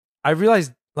I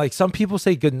realized like some people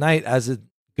say good night as a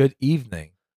good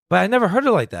evening, but I never heard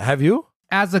it like that. Have you?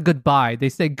 As a goodbye. They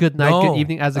say good night, No, good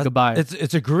evening as a goodbye.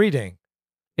 It's a greeting.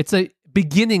 It's a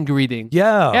beginning greeting.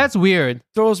 Yeah. That's weird.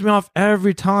 Throws me off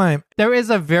every time. There is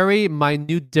a very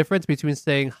minute difference between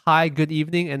saying hi, good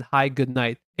evening, and hi, good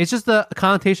night. It's just a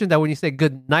connotation that when you say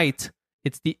good night,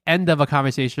 it's the end of a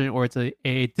conversation or it's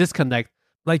a disconnect.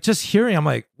 Like just hearing, I'm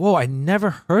like, whoa, I never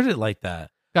heard it like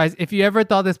that. Guys, if you ever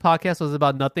thought this podcast was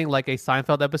about nothing like a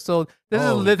Seinfeld episode, this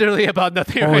is literally about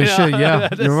nothing Holy right shit, now. yeah,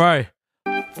 you're right.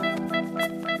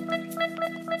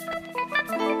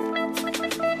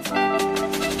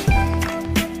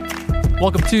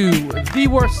 Welcome to the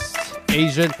Worst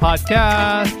Asian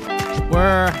Podcast,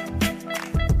 where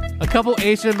a couple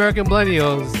Asian American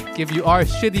millennials give you our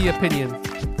shitty opinion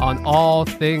on all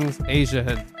things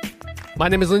Asian. My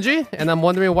name is Linji, and I'm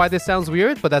wondering why this sounds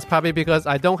weird, but that's probably because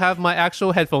I don't have my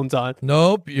actual headphones on.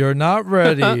 Nope, you're not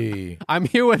ready. I'm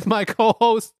here with my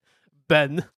co-host,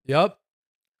 Ben. Yep.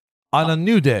 On a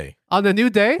new day. On a new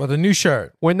day, With a new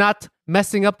shirt. we're not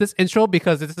messing up this intro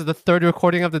because this is the third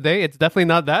recording of the day. It's definitely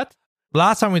not that.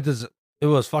 Last time we did it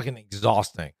was fucking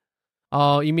exhausting.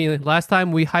 Oh, you mean last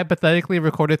time we hypothetically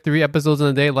recorded 3 episodes in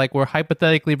a day, like we're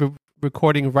hypothetically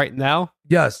recording right now?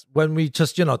 Yes, when we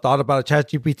just, thought about it,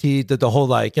 ChatGPT did the whole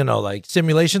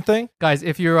simulation thing. Guys,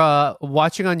 if you're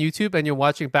watching on YouTube and you're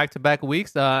watching back-to-back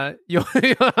weeks,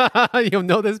 you'll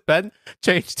notice Ben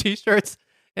changed t-shirts.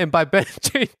 And by Ben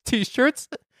changed t-shirts,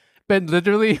 Ben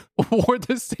literally wore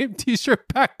the same t-shirt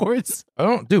backwards. I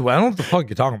don't know what the fuck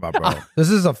you're talking about, bro. This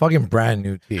is a fucking brand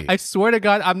new tee. I swear to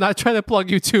God, I'm not trying to plug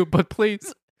YouTube, but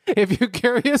please, if you're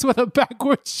curious what a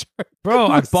backwards shirt Bro,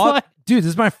 I looks bought... like, Dude,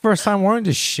 this is my first time wearing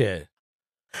this shit.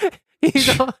 you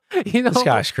know, This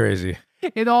guy's crazy.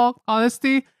 in all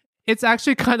honesty, it's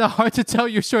actually kind of hard to tell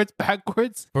your shirts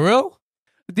backwards. For real?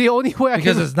 The only way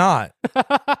Because it's not.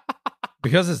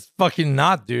 Because it's fucking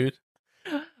not, dude.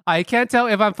 I can't tell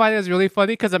if I'm finding this really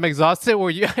funny because I'm exhausted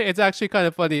or it's actually kind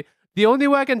of funny. The only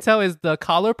way I can tell is the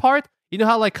collar part. You know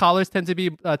how like collars tend to be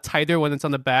tighter when it's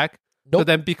on the back? So Nope.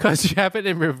 then because you have it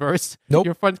in reverse, Nope.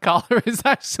 your front collar is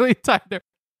actually tighter.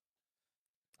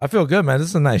 I feel good, man. This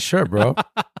is a nice shirt, bro.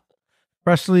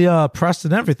 Freshly pressed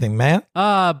and everything, man.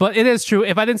 But it is true.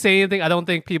 If I didn't say anything, I don't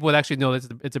think people would actually know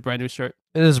it's a brand new shirt.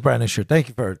 It is a brand new shirt. Thank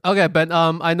you for it. Okay, Ben.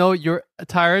 I know you're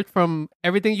tired from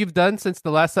everything you've done since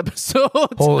the last episode.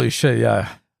 Holy shit, yeah.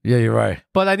 Yeah, you're right.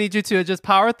 But I need you to just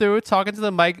power through, talking to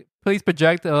the mic. Please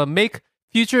project, make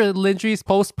future Linji's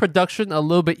post-production a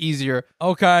little bit easier.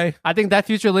 Okay. I think that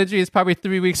future Linji is probably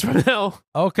 3 weeks from now.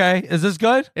 Okay. Is this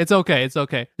good? It's okay. It's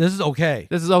okay. This is okay.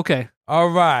 This is okay. All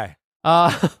right.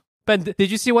 Ben,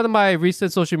 did you see one of my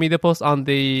recent social media posts on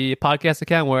the podcast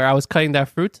account where I was cutting that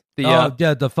fruit? Yeah,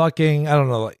 the fucking, I don't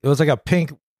know. It was like a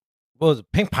pink, what was it,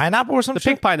 pink pineapple or something?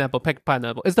 The pink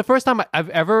pineapple. It's the first time I've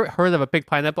ever heard of a pink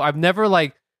pineapple. I've never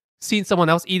seen someone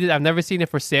else eat it. I've never seen it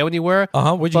for sale anywhere.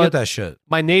 Uh-huh. Where'd you But get that shit?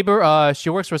 My neighbor, she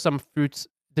works for some fruits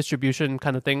distribution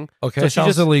kind of thing. Okay. So she Sounds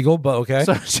just- illegal, but okay.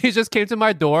 So she just came to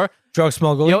my door. Drug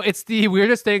smuggling. Yo, it's the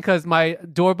weirdest thing because my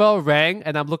doorbell rang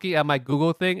and I'm looking at my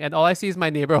Google thing and all I see is my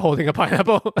neighbor holding a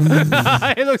pineapple.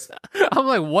 It looks. I'm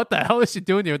like, what the hell is she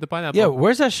doing here with the pineapple? Yeah,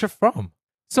 where's that shit from?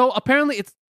 So apparently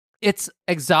it's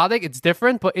exotic, it's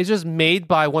different, but it's just made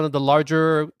by one of the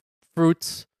larger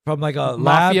fruits From like a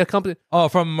mafia lab? company. Oh,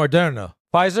 from Moderna.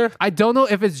 Pfizer? I don't know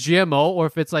if it's GMO or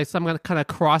if it's like some kind of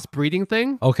cross breeding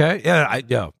thing. Okay.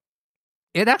 Yeah.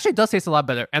 It actually does taste a lot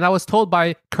better. And I was told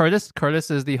by Curtis. Curtis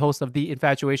is the host of the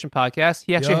Infatuation podcast.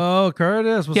 He actually Yo,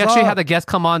 Curtis, what's He actually up? had a guest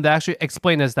come on to actually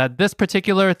explain us that this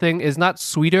particular thing is not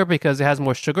sweeter because it has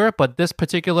more sugar, but this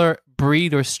particular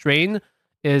breed or strain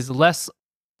is less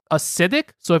acidic.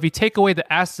 So if you take away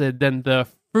the acid, then the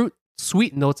fruit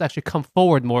sweet notes actually come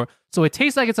forward more. So it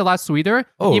tastes like it's a lot sweeter,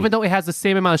 Oh. even though it has the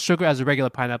same amount of sugar as a regular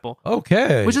pineapple.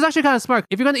 Okay. Which is actually kind of smart.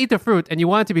 If you're going to eat the fruit and you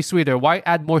want it to be sweeter, why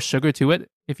add more sugar to it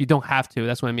if you don't have to?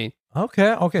 That's what I mean.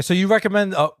 Okay. So you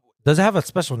recommend, does it have a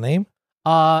special name?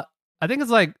 I think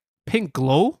it's like Pink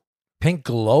Glow. Pink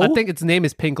Glow? I think its name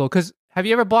is Pink Glow. Because have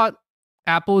you ever bought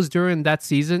apples during that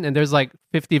season and there's like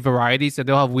 50 varieties and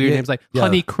they'll have weird Yeah, names like yeah.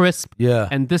 Honey Crisp Yeah.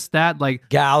 and this, that. Like,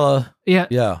 Gala. yeah,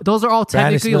 Yeah. those are all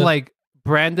Granny technically Smith. like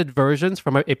branded versions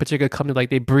from a particular company. Like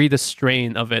they breed a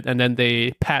strain of it and then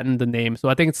they patent the name. So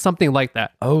I think it's something like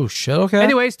that. Oh, shit. Okay.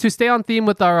 Anyways, to stay on theme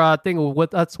with our thing,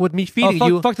 with me feeding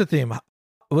you, fuck the theme.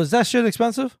 Was that shit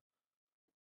expensive?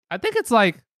 I think it's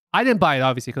like, I didn't buy it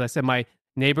obviously because I said my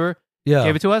neighbor Yeah.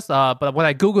 gave it to us. But when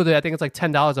I Googled it, I think it's like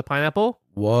 $10 a pineapple.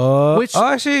 What? Which- Oh,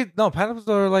 actually, no. Pineapples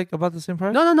are like about the same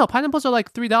price. No. Pineapples are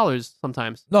like $3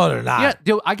 sometimes. No, they're not. Yeah,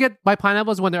 dude, I get my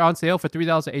pineapples when they're on sale for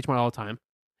 $3 at H Mart all the time.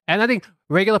 And I think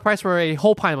regular price for a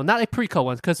whole pineapple, not a pre-cut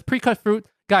one, because pre-cut fruit,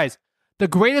 guys, the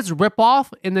greatest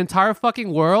ripoff in the entire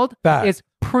fucking world Fact. is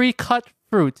pre-cut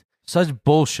fruit. Such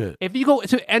bullshit. If you go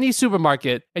to any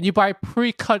supermarket and you buy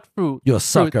pre-cut fruit, You're a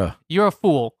sucker. you're a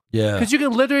fool. Yeah. Because you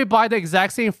can literally buy the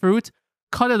exact same fruit,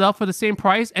 cut it up for the same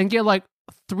price, and get like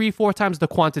 3-4 times the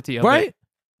quantity of Right? it.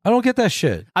 I don't get that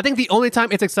shit. I think the only time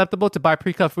it's acceptable to buy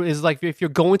pre-cut fruit is like if you're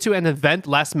going to an event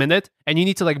last minute and you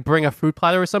need to like bring a fruit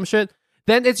platter or some shit.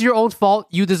 Then it's your own fault.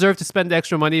 You deserve to spend the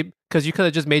extra money because you could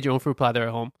have just made your own fruit platter at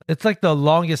home. It's like the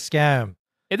longest scam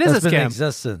It is that's a been in scam.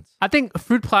 existence. I think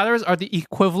fruit platters are the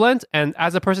equivalent, and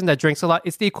as a person that drinks a lot,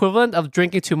 it's the equivalent of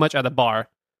drinking too much at a bar.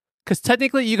 Because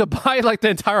technically, you could buy like the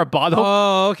entire bottle.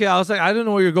 Oh, okay. I was like, I didn't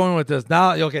know where you're going with this.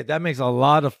 Now, okay, that makes a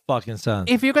lot of fucking sense.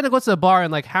 If you're gonna go to the bar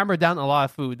and like hammer down a lot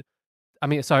of food, a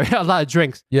lot of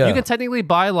drinks. Yeah. You can technically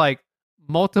buy like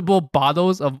multiple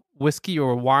bottles of whiskey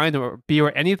or wine or beer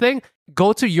or anything.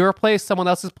 Go to your place, someone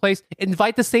else's place,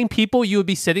 invite the same people you would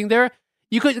be sitting there.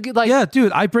 You could get, like, Yeah,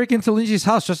 dude, I break into Lindsay's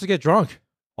house just to get drunk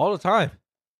all the time.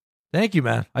 Thank you,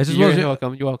 man. I just you're wasn't.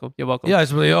 welcome. You're welcome. You're welcome. Yeah, I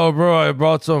just be like, oh, bro, I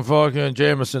brought some fucking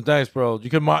Jameson. Thanks, bro. You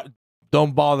can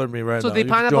don't bother me right So now. the You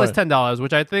can pineapple is join. $10,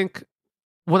 which I think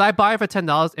would I buy for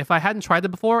 $10 if I hadn't tried it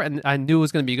before and I knew it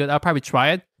was gonna be good. I'd probably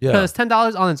try it Yeah, because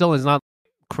 $10 on its own is not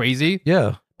crazy.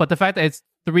 yeah. But the fact that it's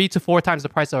 3 to 4 times the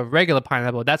price of regular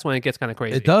pineapple, that's when it gets kind of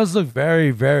crazy. It does look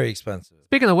very, very expensive.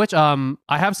 Speaking of which, I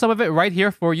have some of it right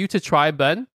here for you to try,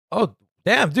 Ben. Oh,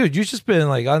 damn, dude, you just been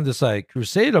like on this like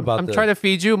crusade about I'm this. trying to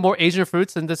feed you more Asian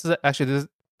fruits, and this is actually this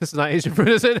is not Asian fruit,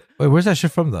 is it? Wait, where's that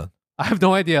shit from then? I have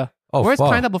no idea. Oh, Where's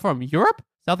fuck. pineapple from? Europe?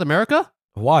 South America?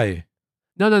 Hawaii.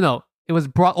 No. It was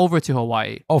brought over to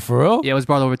Hawaii. Oh, for real? Yeah, it was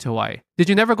brought over to Hawaii. Did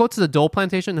you never go to the Dole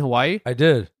plantation in Hawaii? I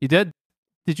did. You did?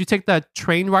 Did you take that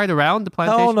train ride around the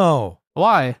plantation? Hell no.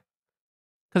 Why?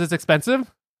 Because it's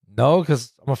expensive? No,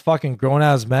 because I'm a fucking grown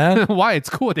ass man. Why? It's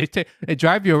cool. They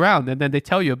drive you around and then they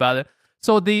tell you about it.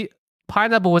 So the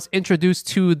pineapple was introduced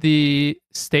to the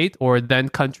state or then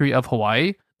country of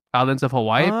Hawaii, islands of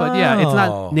Hawaii. But yeah, it's Oh.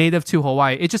 not native to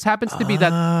Hawaii. It just happens to be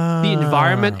that the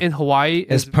environment in Hawaii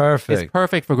is is perfect.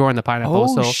 perfect for growing the pineapple.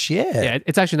 Oh, so shit. yeah,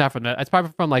 it's actually not from that. It's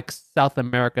probably from like South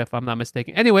America, if I'm not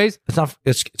mistaken. Anyways, It's not.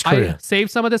 It's I Korean.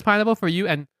 saved some of this pineapple for you.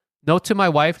 And note to my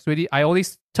wife, sweetie, I only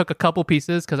took a couple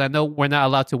pieces because I know we're not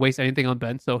allowed to waste anything on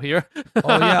Ben. So here.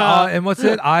 Oh yeah. And what's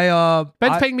it? Ben's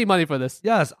I- paying me money for this.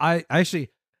 Yes, I actually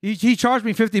he charged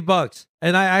me $50,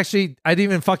 and I didn't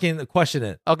even fucking question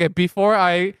it. Okay, before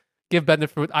I give Ben the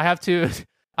fruit, I have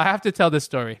to tell this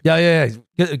story. Yeah.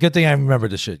 Good thing I remember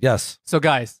this shit. Yes, So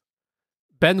guys,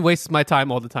 Ben wastes my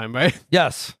time all the time, right?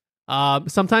 yes.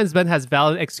 Sometimes Ben has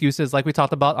valid excuses, like we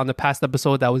talked about on the past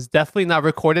episode. That was definitely not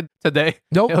recorded today.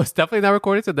 Nope, It was definitely not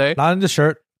recorded today. not in the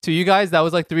shirt. To you guys, that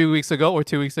was like 3 weeks ago or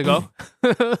 2 weeks ago.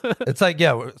 It's like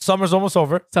summer's almost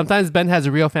over. Sometimes Ben has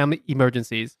real family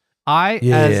emergencies.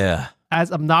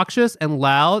 As obnoxious and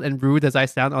loud and rude as I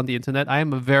sound on the internet, I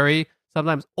am a very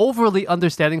sometimes overly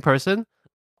understanding person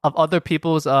of other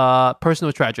people's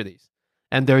personal tragedies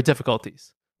and their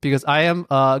difficulties because I am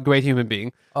a great human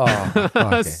being. Oh,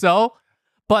 okay. So,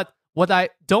 but what I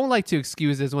don't like to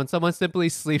excuse is when someone simply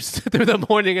sleeps through the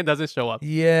morning and doesn't show up.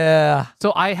 Yeah.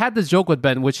 So I had this joke with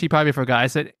Ben, which he probably forgot. I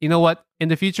said, you know what? In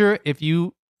the future, if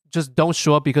you just don't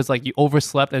show up because like you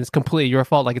overslept and it's completely your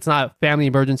fault, like it's not a family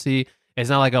emergency, it's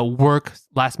not like a work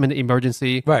last minute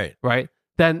emergency, Right. right?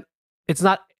 Then it's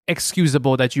not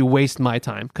excusable that you waste my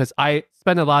time because I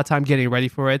spend a lot of time getting ready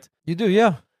for it. You do,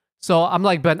 yeah. So I'm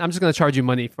like, Ben, I'm just going to charge you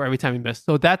money for every time you miss.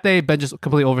 So that day, Ben just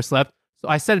completely overslept. So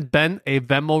I sent Ben a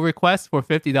Venmo request for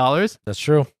 $50. That's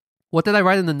true. What did I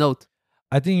write in the note?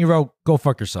 I think you wrote, "Go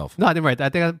fuck yourself." No, I didn't write that. I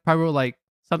think I probably wrote like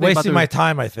something Wasting about my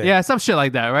time, I think. Yeah, some shit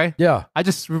like that, right? Yeah. I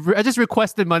just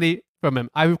requested money from him.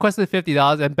 I requested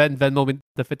 $50 and Ben Venmo me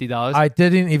the $50. I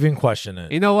didn't even question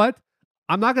it. You know what?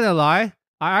 I'm not gonna lie.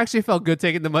 I actually felt good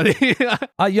taking the money.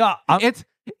 Yeah.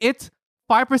 It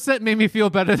 5% made me feel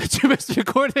better that you missed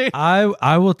recording.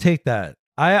 I will take that.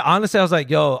 I was like,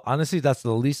 yo, honestly, that's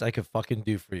the least I could fucking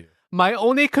do for you. My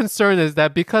only concern is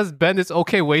that because Ben is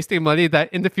okay wasting money,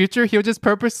 that in the future he'll just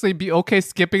purposely be okay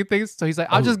skipping things. So he's like,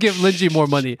 I'll just give Lindsay more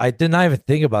money. I did not even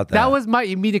think about that. That was my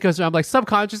immediate concern. I'm like,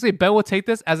 subconsciously, Ben will take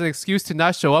this as an excuse to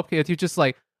not show up. If you just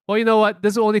like, well, you know what?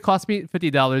 This will only cost me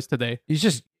 $50 today. You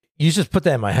just put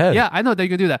that in my head. Yeah, I know that you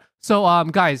can do that. So,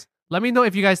 guys, let me know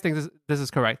if you guys think this is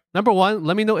correct. Number one,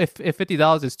 let me know if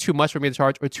 $50 is too much for me to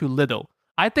charge or too little.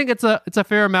 I think it's a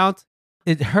fair amount.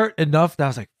 It hurt enough that I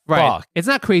was like, Right. fuck. It's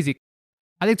not crazy.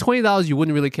 I think $20 you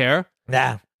wouldn't really care.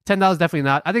 Nah. $10 definitely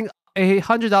not. I think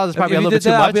 $100 is probably a If you little bit did too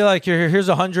that, much. I'd be like, here's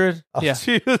 100. I'll Yeah.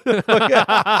 see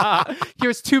you.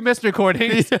 Here's 2 missed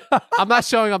recordings. I'm not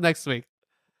showing up next week.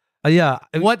 Yeah.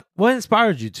 What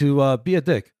inspired you to be a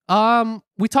dick?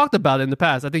 we talked about it in the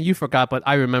past. I think you forgot, but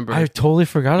I remember. I totally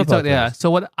forgot You about talked- yeah. this.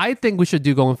 So what I think we should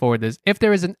do going forward is if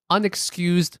there is an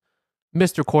unexcused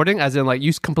missed recording, as in like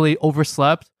you completely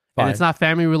overslept and Fine. it's not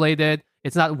family related,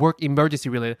 it's not work emergency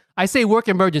related. I say work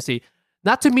emergency,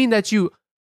 not to mean that you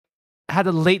had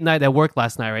a late night at work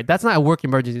last night, right? That's not a work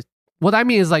emergency. What I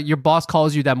mean is like your boss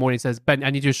calls you that morning and says, Ben,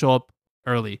 I need you to show up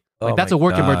early. Like Oh that's my a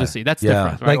work God. emergency. That's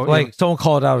Yeah. different. Right? Like someone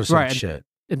called out or some Right. shit.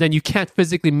 And then you can't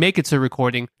physically make it to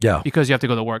recording Yeah. because you have to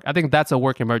go to work. I think that's a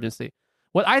work emergency.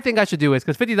 What I think I should do is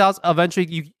because $50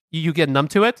 eventually you get numb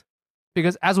to it,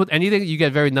 because as with anything you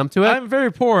get very numb to it. I'm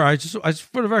very poor. I just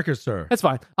for the record, sir. That's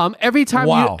fine. Every time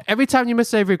Wow. you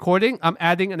miss a recording, I'm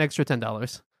adding an extra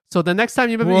 $10. So the next time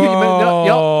you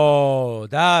Whoa,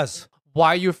 that's why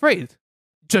are you afraid?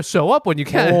 Just show up when you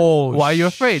can. oh, Why are you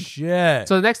afraid? Shit.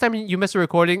 So the next time you miss a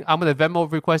recording, I'm gonna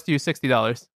Venmo request you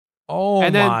 $60. oh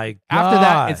and then my god. After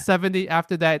that, it's 70.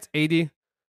 After that, it's 80.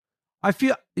 I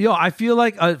feel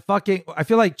like I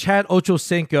feel like Chad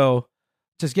Ochocinco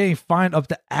just getting fined up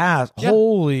the ass. Yeah.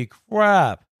 Holy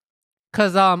crap.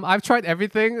 Cause I've tried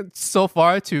everything so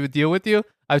far to deal with you.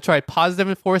 I've tried positive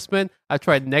enforcement. I've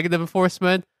tried negative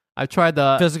enforcement. I've tried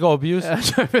the Physical abuse.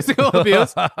 physical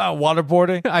abuse.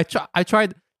 Waterboarding. I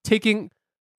tried taking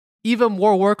even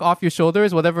more work off your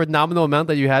shoulders, whatever nominal amount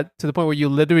that you had, to the point where you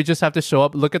literally just have to show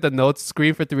up, look at the notes,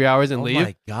 scream for 3 hours, and Oh leave.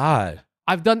 my god.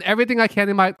 I've done everything I can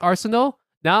in my arsenal.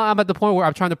 Now I'm at the point where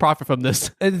I'm trying to profit from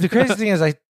this. And the crazy thing is,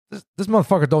 this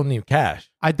motherfucker don't need cash.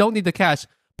 I don't need the cash,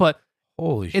 but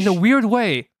Holy in a weird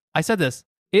way, I said this.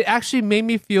 It actually made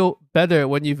me feel better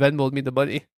when you Venmoed me the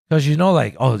money. Because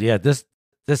like, oh yeah, this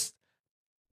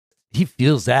he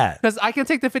feels that. Because I can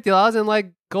take the $50 and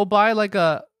like go buy like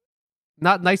a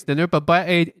not nice dinner, but buy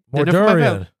a More dinner for my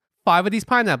durian. family. 5 of these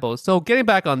pineapples. So getting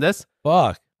back on this,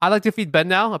 Fuck. I like to feed Ben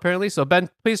now, apparently. So Ben,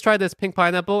 please try this pink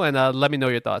pineapple and let me know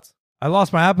your thoughts. I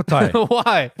lost my appetite.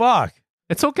 Why? Fuck.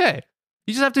 It's okay.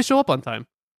 You just have to show up on time.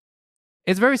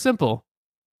 It's very simple.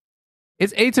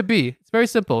 It's A to B. It's very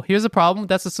simple. Here's the problem.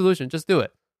 That's the solution. Just do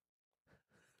it.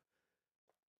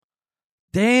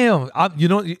 Damn. I'm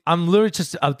literally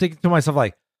I'm thinking to myself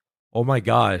like, oh my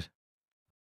god,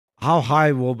 how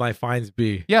high will my fines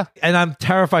be? Yeah. And I'm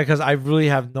terrified because I really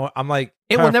have no. I'm like,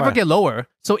 It will never terrified. get lower.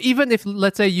 So even if,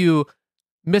 let's say, you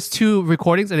miss 2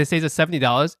 recordings and it stays at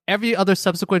 $70, every other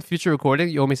subsequent future recording,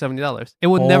 you owe me $70. It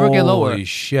will never get lower. Holy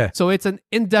shit. So it's an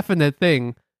indefinite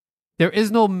thing. There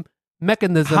is no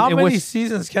mechanism How in many which...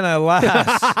 seasons can I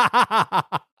last?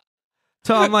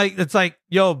 So I'm like, it's like,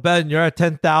 yo, Ben, you're at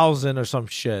 10,000 or some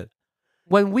shit.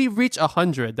 When we reach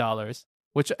 $100,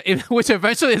 which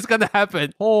eventually is going to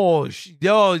happen, Oh,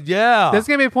 yo, yeah. there's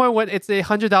going to be a point when it's a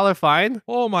 $100 fine.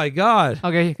 Oh my god.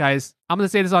 Okay, guys, I'm going to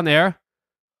say this on air.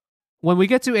 When we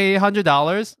get to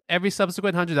 $100, every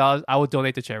subsequent $100, I will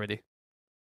donate to charity.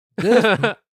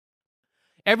 This-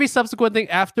 Every subsequent thing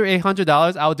after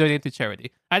 $100, I will donate to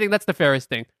charity. I think that's the fairest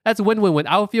thing. That's win-win-win.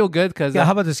 I will feel good because yeah,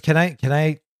 how about this? Can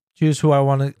I choose who I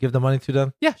want to give the money to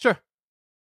then? yeah, sure.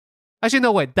 Actually,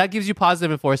 no, wait. That gives you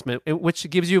positive enforcement, which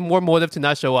gives you more motive to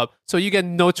not show up. So you get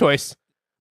no choice.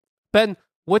 Ben,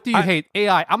 what do you hate?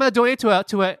 AI. I'm gonna donate to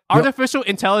a artificial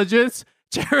intelligence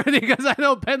charity because I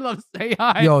know Ben loves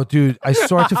AI. Yo, dude, I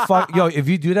swear to fuck. Yo, if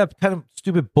you do that kind of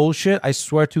stupid bullshit, I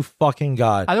swear to fucking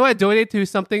God. I want to donate to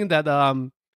something that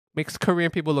makes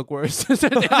Korean people look worse.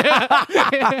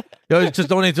 Yo, just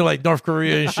donate to like North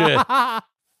Korea and shit.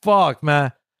 Fuck,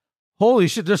 man. Holy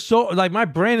shit. There's so, like, my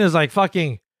brain is like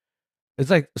fucking, it's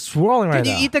like swirling right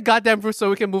Can now. you eat the goddamn fruit so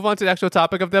we can move on to the actual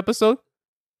topic of the episode?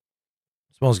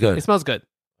 Smells good. It smells good.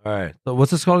 All right. So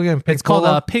what's this called again? Pink It's called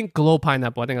Cola? Pink Glow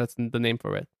Pineapple. I think that's the name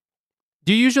for it.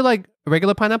 Do you usually like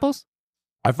regular pineapples?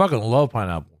 I fucking love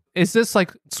pineapple. Is this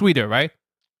like sweeter, right?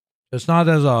 It's not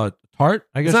as tart,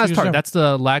 I guess. It's not you as tart. say. That's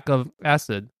the lack of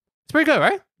acid. It's pretty good,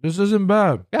 right? This isn't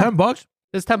bad. Yeah. $10.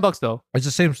 It's $10 though. It's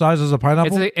the same size as a pineapple.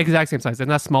 It's the exact same size. It's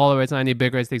not smaller. It's not any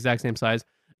bigger. It's the exact same size.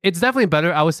 It's definitely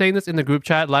better. I was saying this in the group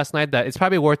chat last night that it's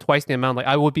probably worth twice the amount. Like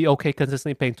I would be okay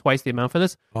consistently paying twice the amount for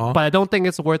this, Uh-huh. but I don't think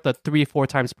it's worth the 3-4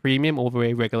 times premium over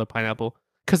a regular pineapple.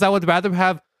 Because I would rather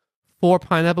have 4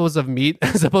 pineapples of meat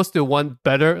as opposed to one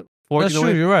better fork. That's you know true. what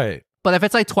I mean? You're right. But if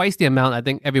it's like twice the amount, I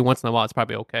think every once in a while it's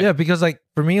probably okay. Yeah, because like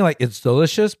for me, like it's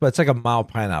delicious, but it's like a mild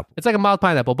pineapple. It's like a mild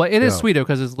pineapple, but it is Yeah. sweeter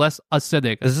because it's less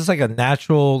acidic. Is this like a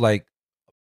natural like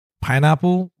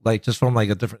pineapple, like just from like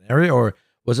a different area, or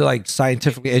was it like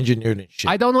scientifically engineered and shit?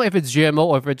 I don't know if it's GMO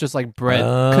or if it's just like bred.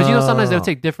 Because you know sometimes they'll Oh.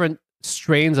 take different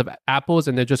strains of apples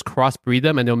and they just crossbreed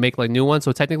them and they'll make like new ones.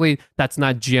 So technically, that's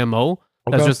not GMO.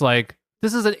 That's Okay. just like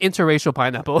this is an interracial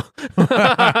pineapple.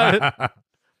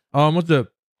 What's the?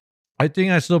 I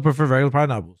think I still prefer regular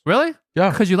pineapples. Really?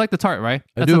 Yeah, Because you like the tart, right?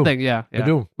 I That's do. the thing. Yeah, I yeah.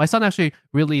 do. My son actually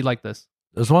really liked this.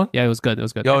 This one? Yeah, it was good. It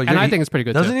was good. Yo, and you're- I think it's pretty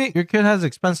good Doesn't too. he? Your kid has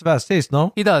expensive ass taste,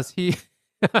 no? He does. He's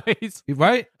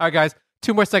Right? all right, guys.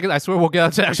 2 more seconds. I swear we'll get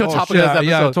on to the actual topic of this episode.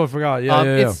 Yeah, I totally forgot. Yeah,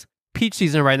 yeah. It's peach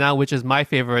season right now, which is my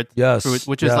favorite Yes, fruit,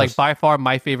 which is yes. like by far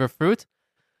my favorite fruit.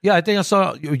 Yeah, I think I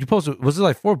saw you posted. Was it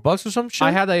like $4 or some shit?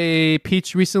 I had a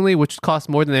peach recently, which cost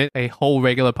more than a whole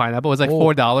regular pineapple. It was like Oh.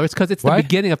 $4 because it's the Right?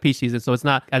 beginning of peach season, so it's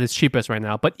not at its cheapest right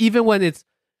now. But even when it's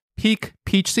peak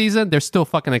peach season, they're still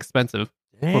fucking expensive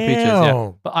for peaches. Yeah,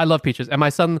 Damn. but I love peaches, and my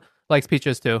son likes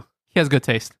peaches too. He has good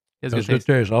taste. He has That's good good taste.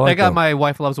 taste. I Thank like God that. my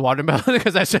wife loves watermelon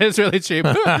because that shit is really cheap.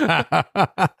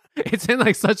 It's in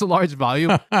like such a large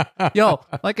volume. Yo,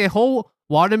 like a whole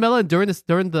watermelon during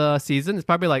the season is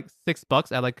probably like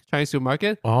 $6 at like Chinese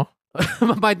supermarket.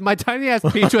 Uh-huh. my tiny ass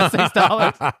peach was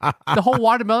 $6. The whole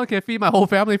watermelon can feed my whole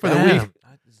family for the week.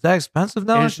 Is that expensive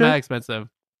now? and It's shit? not expensive.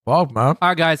 Fuck, man. All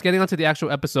right, guys, getting on to the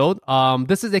actual episode.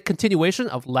 This is a continuation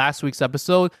of last week's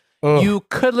episode. Ugh. You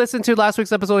could listen to last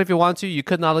week's episode if you want to. You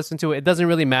could not listen to it. It doesn't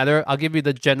really matter. I'll give you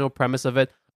the general premise of it.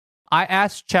 I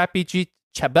asked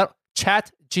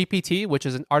ChatGPT, which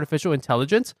is an artificial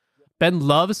intelligence. Ben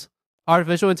loves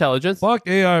artificial intelligence. Fuck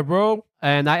AI, bro.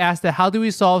 And I asked it, how do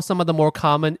we solve some of the more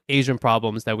common Asian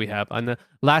problems that we have? And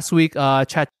last week,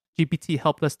 ChatGPT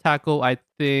helped us tackle, I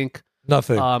think,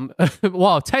 Nothing.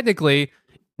 well, technically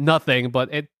nothing,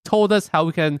 but it told us how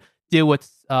we can deal with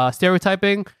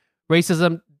stereotyping,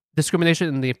 racism, discrimination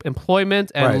in the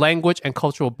employment, and Right. language and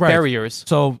cultural Right. barriers.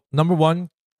 So, number one,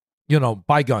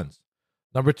 buy guns.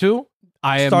 Number two,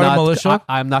 I am Start a not. militia?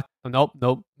 I'm not.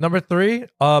 Nope. number three,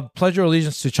 pledge your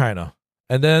allegiance to China.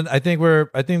 And then I think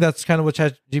that's kind of what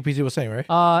ChatGPT was saying,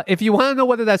 right? If you want to know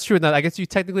whether that's true or not, I guess you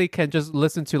technically can just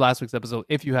listen to last week's episode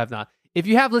if you have not. If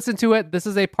you have listened to it, this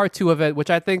is a part 2 of it, which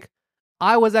I think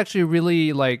I was actually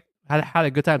really like had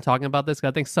a good time talking about this. 'Cause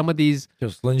I think some of these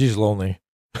Just Linji's lonely.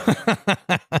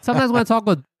 sometimes when I talk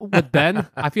with Ben,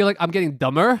 I feel like I'm getting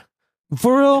dumber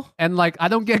For real? and like I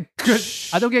don't get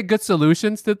good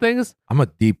solutions to things. I'm a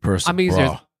deep person. I'm being bro.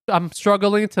 serious. I'm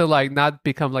struggling to like not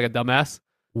become like a dumbass.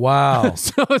 Wow.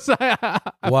 So it's like,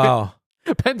 Wow.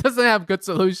 Ben doesn't have good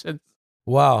solutions.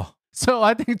 Wow. So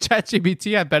I think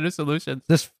ChatGPT had better solutions.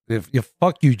 If you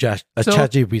fuck you, So-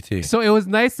 ChatGPT. So it was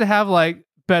nice to have like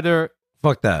better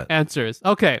Fuck that. answers.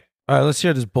 Okay. All right, let's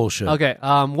hear this bullshit. Okay.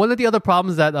 One of the other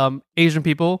problems that Asian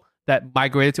people that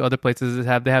migrated to other places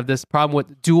they have this problem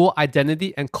with dual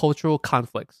identity and cultural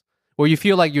conflicts, where you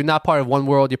feel like you're not part of one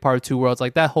world, you're part of two worlds,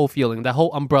 like that whole feeling, that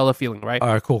whole umbrella feeling, right? All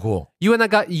right, cool. You and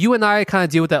I kind of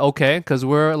deal with that, okay? Because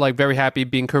we're like very happy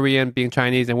being Korean, being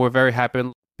Chinese, and we're very happy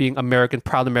being Americans,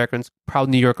 proud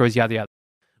New Yorkers, yada yada.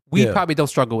 We Yeah. probably don't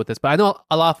struggle with this, but I know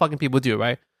a lot of fucking people do,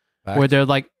 right? Facts. Where they're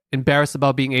like embarrassed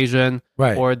about being Asian,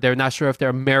 Right. or they're not sure if they're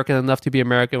American enough to be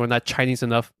American or not Chinese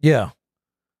enough. Yeah.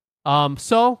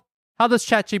 So how does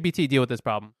ChatGPT deal with this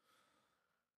problem?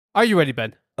 Are you ready,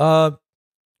 Ben?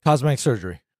 Cosmetic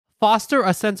surgery. Foster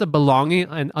a sense of belonging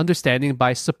and understanding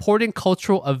by supporting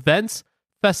cultural events,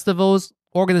 festivals,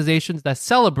 organizations that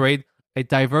celebrate a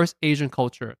diverse Asian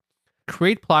culture.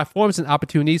 Create platforms and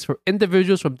opportunities for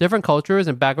individuals from different cultures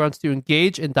and backgrounds to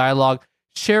engage in dialogue,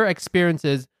 share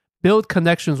experiences, build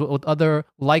connections with other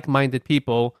like-minded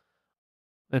people.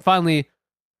 And finally,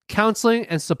 counseling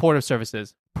and supportive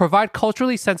services. Provide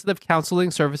culturally sensitive counseling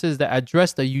services that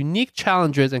address the unique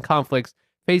challenges and conflicts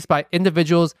faced by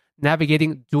individuals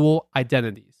navigating dual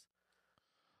identities.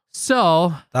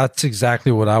 So That's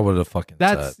exactly what I would have fucking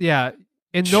that's, said. yeah,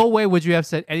 in no way would you have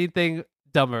said anything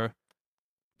dumber.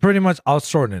 Pretty much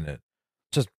outsorting it.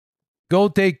 Just go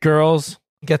date girls,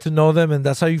 get to know them, and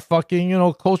that's how you fucking,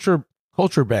 culture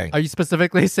bang. Are you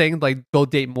specifically saying like go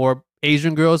date more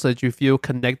Asian girls so that you feel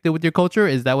connected with your culture?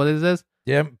 Is that what it is?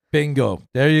 Yeah, bingo.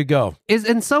 There you go. Is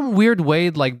in some weird way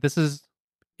like this is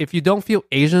if you don't feel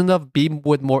Asian enough, be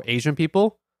with more Asian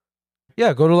people.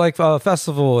 Yeah, go to like a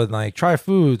festival and like try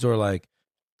foods or like.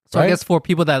 So I right? guess for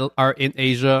people that are in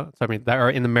Asia, that are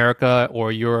in America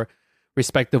or your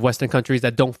respective Western countries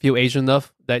that don't feel Asian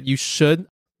enough, that you should.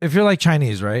 if you're like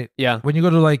Chinese, right? Yeah. When you go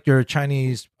to like your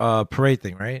Chinese parade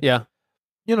thing, right? Yeah.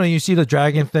 You see the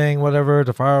dragon thing, whatever,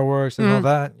 the fireworks and all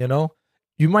that,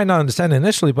 you might not understand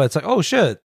initially, but it's like, oh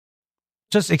shit.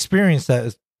 Just experience that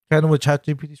is kind of what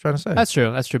ChatGPT is trying to say. That's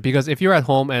true. That's true. Because if you're at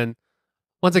home and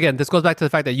once again, this goes back to the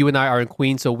fact that you and I are in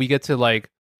Queens, so we get to like,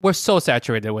 we're so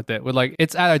saturated with it. We're like,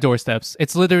 it's at our doorsteps.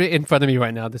 It's literally in front of me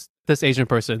right now, this Asian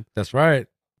person. That's right.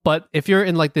 But if you're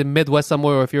in like the Midwest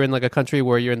somewhere, or if you're in like a country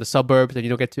where you're in the suburbs and you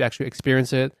don't get to actually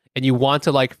experience it, and you want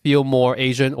to like feel more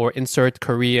Asian or insert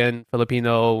Korean,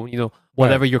 Filipino,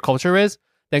 whatever your culture is,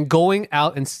 then going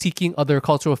out and seeking other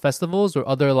cultural festivals or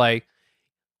other like,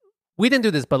 we didn't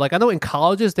do this, but like I know in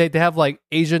colleges they have like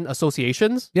Asian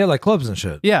associations. Yeah, like clubs and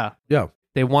shit. Yeah. Yeah.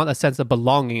 They want a sense of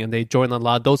belonging and they join a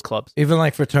lot of those clubs. Even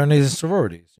like fraternities and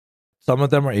sororities. Some of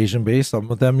them are Asian based,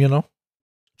 some of them,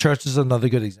 Church is another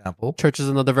good example. Church is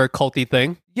another very culty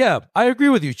thing. Yeah, I agree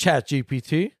with you, Chat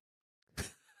GPT.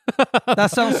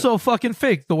 That sounds so fucking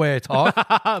fake the way I talk.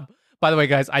 By the way,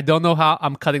 guys, I don't know how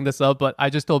I'm cutting this up, but I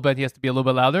just told Ben he has to be a little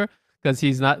bit louder because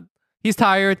he's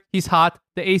tired, he's hot,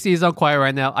 the AC is on quiet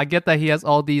right now. I get that he has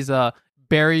all these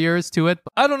barriers to it.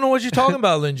 I don't know what you're talking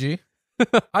about, Linji.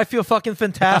 I feel fucking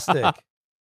fantastic.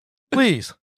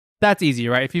 Please. That's easy,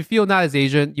 right? If you feel not as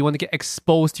Asian, you want to get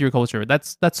exposed to your culture.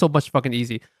 That's so much fucking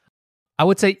easy. I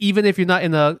would say even if you're not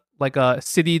in a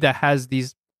city that has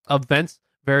these events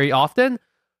very often,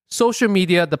 social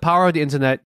media, the power of the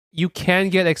internet, you can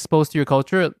get exposed to your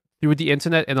culture through the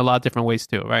internet in a lot of different ways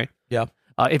too, right? Yeah.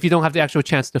 If you don't have the actual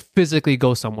chance to physically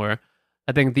go somewhere,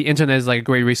 I think the internet is like a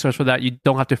great resource for that. You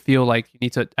don't have to feel like you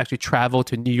need to actually travel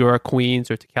to New York,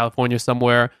 Queens, or to California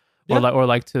somewhere, or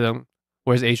like to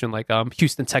where's Asian, like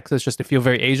Houston, Texas, just to feel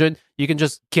very Asian. You can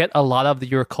just get a lot of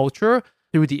your culture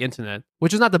through the internet,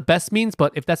 which is not the best means,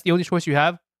 but if that's the only choice you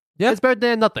have, it's better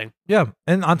than nothing. Yeah,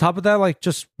 and on top of that, like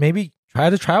just maybe try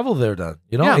to travel there then,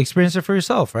 experience it for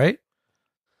yourself, right?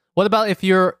 What about if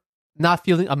you're not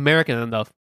feeling American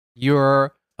enough?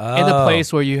 You're in a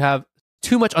place where you have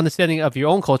too much understanding of your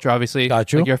own culture, obviously.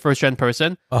 Got you. Like you're a first-gen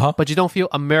person, but you don't feel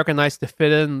Americanized to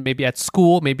fit in, maybe at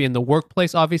school, maybe in the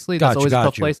workplace, obviously. That's always a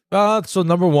tough place. So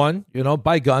number one,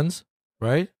 buy guns,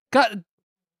 right?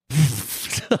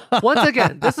 Once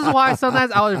again, this is why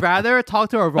sometimes I would rather talk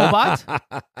to a robot,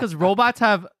 because robots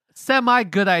have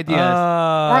semi-good ideas,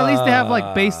 or at least they have like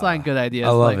baseline good ideas.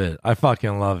 I love it. I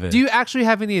fucking love it. Do you actually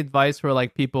have any advice for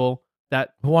like people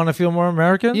that want to feel more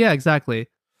American? Yeah, exactly.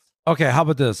 Okay, how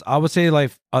about this? I would say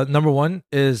like number one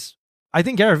is, I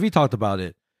think Gary Vee talked about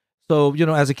it. So,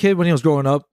 as a kid when he was growing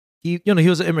up, he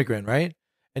was an immigrant, right?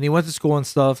 And he went to school and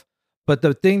stuff. But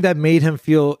the thing that made him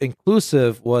feel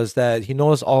inclusive was that he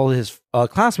noticed all his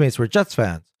classmates were Jets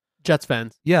fans. Jets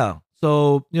fans. Yeah.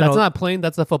 So, that's not a plane,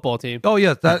 that's a football team. Oh,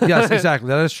 yes. Yes, exactly.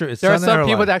 That is true. There are some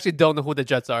people that actually don't know who the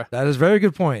Jets are. That is a very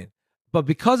good point. But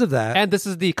because of that... And this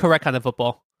is the correct kind of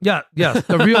football. Yeah, yes.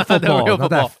 The real football. Not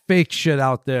that fake shit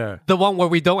out there. The one where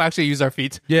we don't actually use our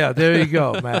feet. Yeah, there you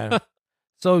go, man.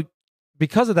 So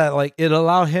because of that, like, it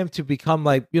allowed him to become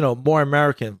like, more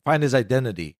American, find his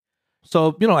identity.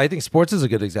 So, I think sports is a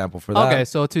good example for that. Okay,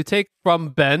 so to take from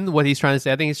Ben what he's trying to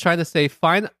say, I think he's trying to say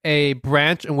find a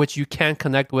branch in which you can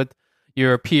connect with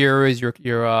your peers,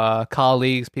 your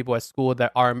colleagues, people at school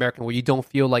that are American, where you don't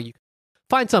feel like you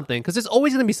find something, because there's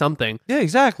always going to be something. Yeah,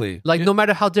 exactly. Like no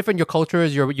matter how different your culture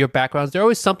is, your backgrounds, there's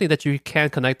always something that you can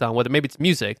connect on. Whether maybe it's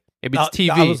music, maybe it's TV.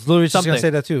 I was literally just going to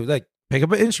say that too. Like pick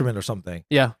up an instrument or something.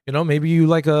 Yeah, maybe you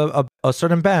like a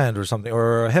certain band or something,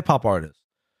 or a hip hop artist.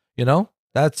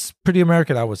 That's pretty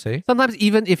American, I would say. Sometimes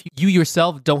even if you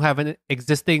yourself don't have an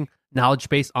existing knowledge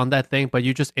base on that thing, but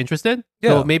you're just interested.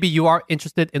 Yeah. So maybe you are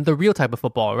interested in the real type of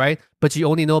football, right? But you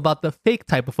only know about the fake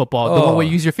type of football, the one where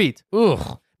you use your feet.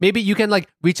 Ugh. Maybe you can like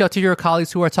reach out to your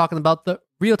colleagues who are talking about the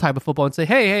real type of football and say,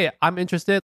 hey, I'm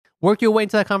interested. Work your way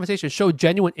into that conversation. Show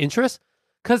genuine interest.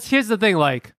 Because here's the thing,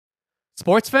 like,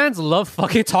 sports fans love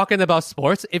fucking talking about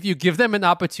sports. If you give them an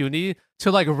opportunity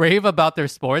to like rave about their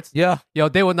sports,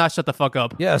 they will not shut the fuck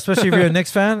up. Yeah, especially if you're a Knicks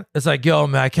fan. It's like, yo,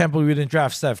 man, I can't believe we didn't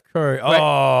draft Steph Curry. Right.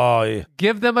 Oh, yeah.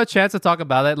 Give them a chance to talk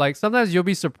about it. Like sometimes you'll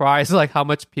be surprised like how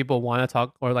much people want to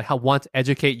talk or like how want to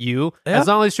educate you, as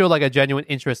long as you show like a genuine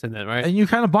interest in it, right? And you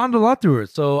kind of bond a lot through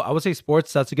it. So I would say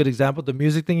sports, that's a good example. The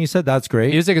music thing you said, that's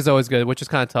great. Music is always good, which is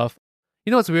kind of tough.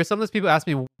 You know what's weird? Sometimes people ask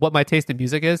me what my taste in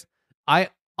music is. I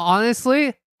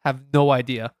honestly have no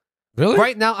idea. Really?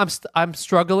 Right now, I'm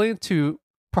struggling to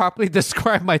properly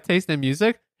describe my taste in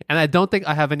music, and I don't think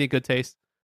I have any good taste.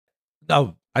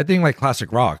 No, I think like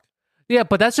classic rock. Yeah,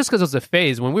 but that's just because it was a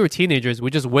phase. When we were teenagers, we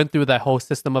just went through that whole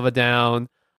System of a Down.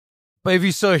 But if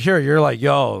you still hear it, you're like,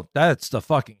 yo, that's the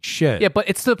fucking shit. Yeah, but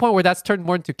it's to the point where that's turned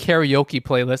more into karaoke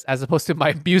playlist as opposed to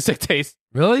my music taste.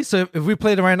 Really? So if we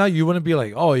played it right now, you wouldn't be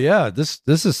like, oh yeah, this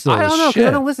is still I don't know, because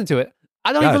I don't listen to it.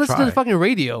 I don't even listen to the fucking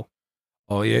radio.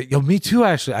 Oh yeah, yo, me too.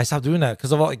 Actually, I stopped doing that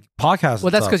because of like podcasts.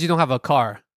 Well, that's because you don't have a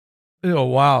car. Oh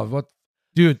wow, what,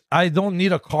 dude? I don't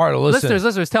need a car to listen.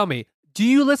 Listeners, tell me, do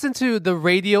you listen to the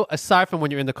radio aside from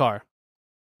when you're in the car?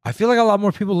 I feel like a lot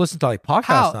more people listen to like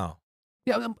podcasts now.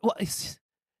 Yeah,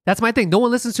 That's my thing. No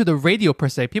one listens to the radio per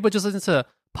se. People just listen to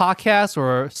podcasts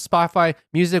or Spotify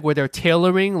music where they're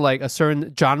tailoring like a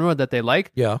certain genre that they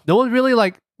like. Yeah. No one really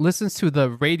like listens to the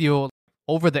radio,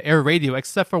 over the air radio,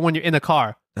 except for when you're in a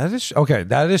car. That is okay.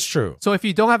 That is true. So if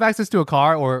you don't have access to a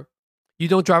car or you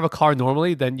don't drive a car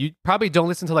normally, then you probably don't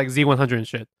listen to like Z100 and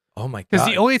shit. Oh my god. Because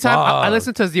the only time I Wow.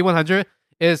 listen to Z100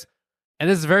 is, and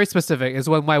this is very specific, is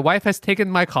when my wife has taken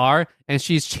my car and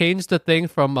she's changed the thing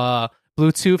from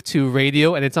Bluetooth to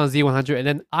radio and it's on Z100. And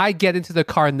then I get into the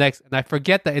car next and I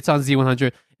forget that it's on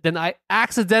Z100. Then I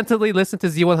accidentally listen to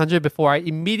Z100 before I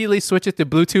immediately switch it to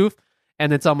Bluetooth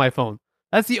and it's on my phone.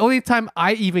 That's the only time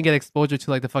I even get exposure to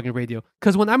like the fucking radio.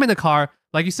 Because when I'm in the car,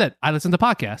 like you said, I listen to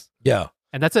podcasts Yeah.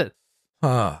 and that's it.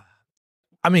 I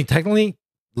mean, technically,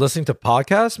 listening to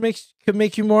podcasts could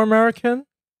make you more American.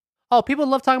 Oh, people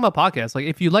love talking about podcasts. Like,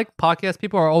 if you like podcasts,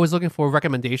 people are always looking for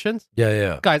recommendations.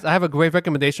 Yeah. Guys, I have a great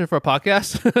recommendation for a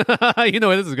podcast. You know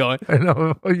where this is going. I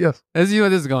know. Yes. As you know where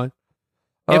this is going.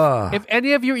 If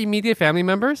any of your immediate family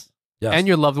members Yes. and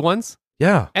your loved ones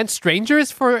Yeah. and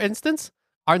strangers, for instance,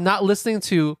 are not listening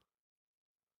to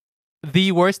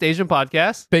the Worst Asian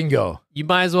Podcast, Bingo. you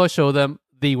might as well show them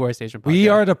the Worst Asian Podcast. We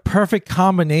are the perfect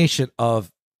combination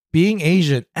of being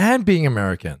Asian and being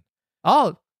American.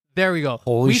 Oh, there we go.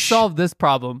 Holy we sh- solved this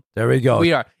problem. There we go.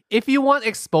 We are. If you want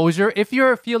exposure, if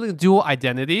you're feeling dual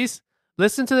identities,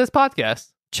 listen to this podcast.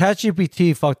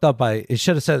 ChatGPT fucked up by it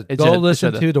should have said It go should've- it listen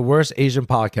should've. to the Worst Asian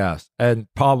Podcast and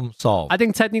problem solved. I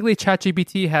think technically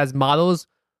ChatGPT has models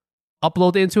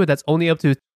uploaded into it that's only up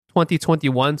to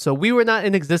 2021. So we were not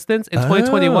in existence in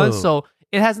 2021. Oh. So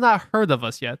it has not heard of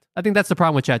us yet. I think that's the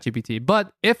problem with ChatGPT.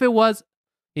 But if it was,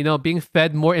 being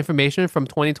fed more information from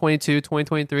 2022,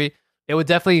 2023, it would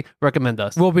definitely recommend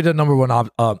us. Will be the number one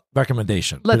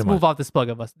recommendation. Let's pretty move much. off this plug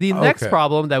of us. The next Okay.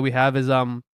 problem that we have is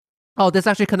this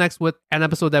actually connects with an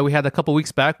episode that we had a couple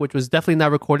weeks back, which was definitely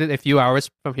not recorded a few hours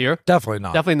from here. Definitely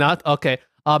not. Definitely not. Okay.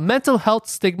 Mental health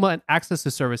stigma and access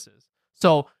to services.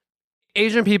 So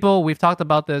Asian people, we've talked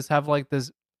about this, have like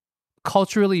this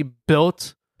culturally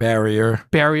built Barrier.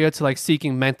 barrier to like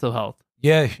seeking mental health,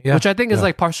 Yeah. which I think is yeah.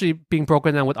 like partially being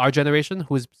broken down with our generation,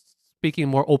 who's speaking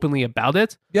more openly about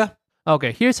it. Yeah.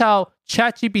 Okay. Here's how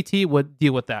ChatGPT would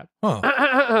deal with that. Huh.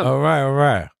 All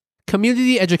right.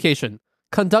 Community education.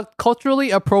 Conduct culturally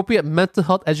appropriate mental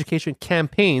health education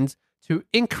campaigns to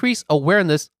increase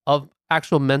awareness of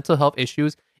actual mental health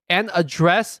issues and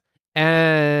address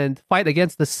and fight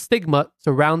against the stigma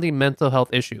surrounding mental health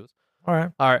issues. All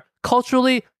right. All right.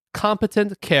 Culturally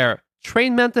competent care.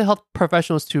 Train mental health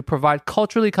professionals to provide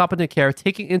culturally competent care,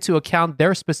 taking into account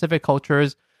their specific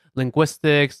cultures,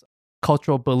 linguistics,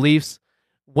 cultural beliefs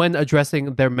when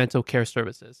addressing their mental care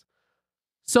services.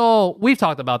 So we've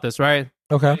talked about this, right?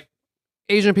 Okay.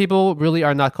 Asian people really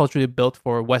are not culturally built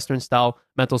for Western style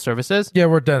mental services. Yeah,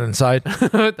 we're dead inside.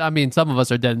 I mean, some of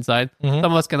us are dead inside. Mhm.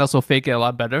 Some of us can also fake it a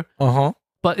lot better. Uh-huh.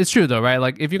 But it's true though, right?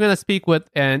 Like if you're going to speak with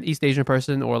an East Asian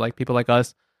person or like people like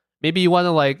us, maybe you want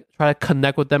to like try to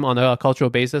connect with them on a cultural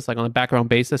basis, like on a background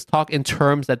basis, talk in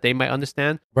terms that they might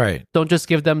understand. Right. Don't just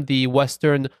give them the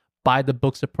Western by the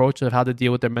books approach of how to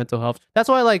deal with their mental health. That's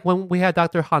why like when we had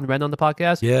Dr. Han Ren on the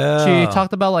podcast, Yeah. she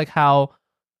talked about like how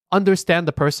understand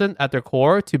the person at their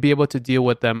core to be able to deal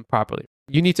with them properly.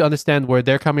 You need to understand where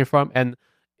they're coming from, and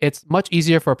it's much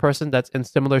easier for a person that's in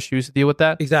similar shoes to deal with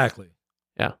that. Exactly.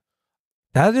 Yeah.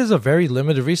 That is a very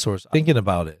limited resource. Thinking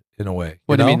about it in a way.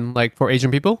 What do you know? mean, like for Asian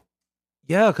people?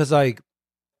 Yeah, because like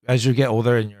as you get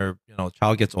older and your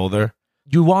child gets older,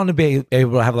 you want to be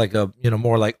able to have like a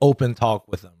more like open talk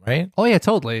with them, right? Oh yeah,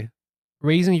 totally.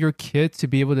 Raising your kid to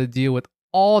be able to deal with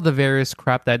all the various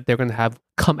crap that they're gonna have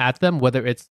come at them, whether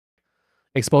it's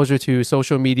exposure to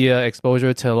social media,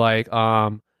 exposure to like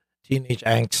Teenage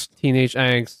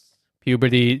angst,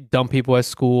 puberty, dumb people at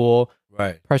school,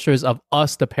 right? pressures of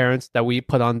us, the parents that we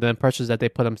put on them, pressures that they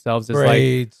put themselves. It's like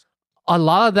Grades, a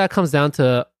lot of that comes down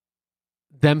to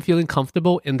them feeling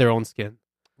comfortable in their own skin.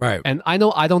 right? And I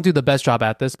know I don't do the best job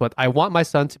at this, but I want my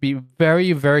son to be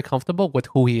very, very comfortable with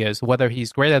who he is, whether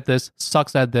he's great at this,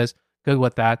 sucks at this, good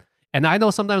with that. And I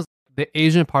know sometimes the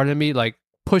Asian part of me like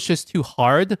pushes too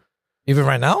hard. Even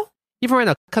right now, Even right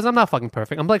now, because I'm not fucking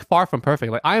perfect. I'm like far from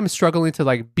perfect. Like I am struggling to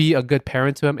like be a good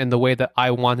parent to him in the way that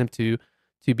I want him to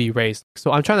be raised.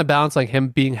 So I'm trying to balance like him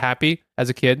being happy as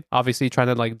a kid, obviously trying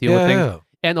to like deal with things,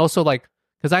 and also like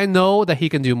because I know that he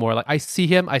can do more. Like I see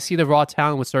the raw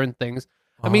talent with certain things.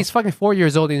 I mean, he's fucking 4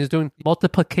 years old and he's doing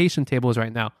multiplication tables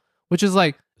right now, which is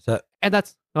like, Is that? and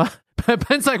that's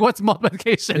Ben's like, what's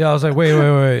multiplication? Yeah, I was like, wait.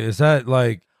 Is that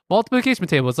like? Multiplication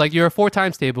table. It's like your 4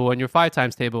 times table and your 5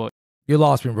 times table. You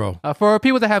lost me, bro. For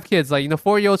people that have kids, like,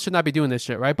 4-year-olds should not be doing this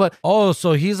shit, right? But Oh,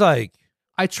 so he's like,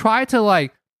 I try to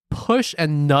like push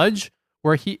and nudge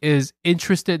where he is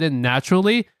interested in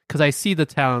naturally because I see the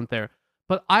talent there.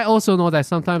 But I also know that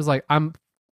sometimes like I'm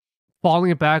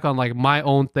falling back on like my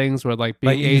own things where like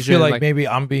being you Asian. feel like maybe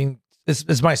I'm being,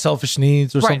 it's my selfish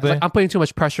needs or right, something. like I'm putting too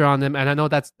much pressure on him, and I know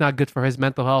that's not good for his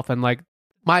mental health. And like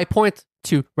my point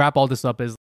to wrap all this up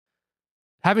is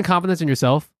having confidence in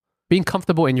yourself, being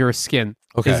comfortable in your skin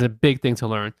is a big thing to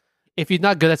learn. If you're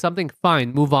not good at something,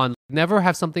 fine, move on. Never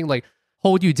have something like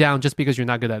hold you down just because you're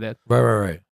not good at it.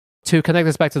 Right. To connect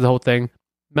this back to the whole thing,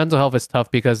 mental health is tough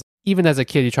because even as a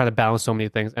kid, you try to balance so many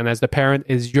things. And as the parent,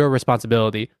 is your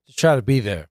responsibility To try to be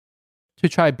there. to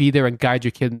try to be there and guide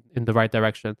your kid in the right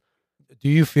direction. Do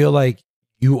you feel like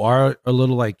you are a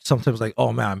little like sometimes like,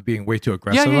 oh man, I'm being way too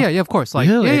aggressive? Yeah, of course. Like,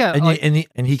 Really? yeah. And, Like,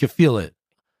 and he could feel it.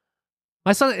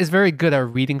 my son is very good at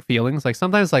reading feelings. Like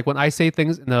sometimes, like when I say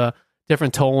things in a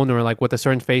different tone or like with a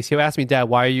certain face, he'll ask me, "Dad,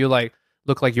 why are you like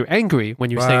look like you're angry when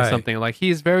you're saying Right. something?" Like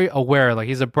he's very aware. Like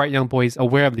he's a bright young boy. He's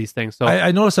aware of these things. So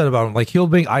I noticed that about him. Like he'll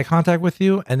make eye contact with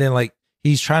you, and then like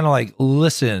he's trying to like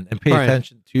listen and pay Right.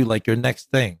 attention to like your next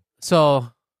thing.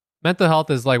 so mental health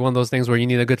is like one of those things where you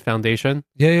need a good foundation.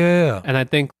 Yeah. And I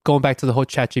think going back to the whole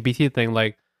ChatGPT thing,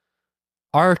 like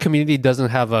our community doesn't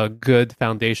have a good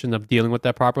foundation of dealing with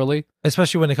that properly.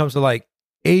 Especially when it comes to like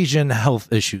Asian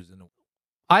health issues.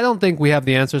 I don't think we have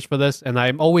the answers for this, and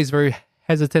I'm always very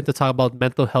hesitant to talk about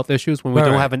mental health issues when we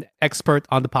don't Right. have an expert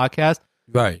on the podcast,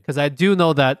 Right. because I do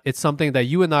know that it's something that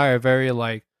you and I are very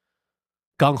like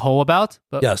gung ho about.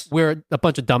 But Yes. we're a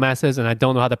bunch of dumbasses, and I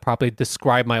don't know how to properly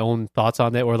describe my own thoughts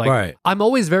on it. Or like, Right. I'm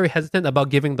always very hesitant about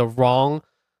giving the wrong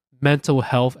mental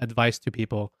health advice to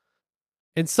people.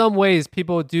 In some ways,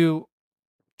 people do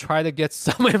try to get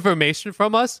some information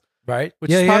from us, Right.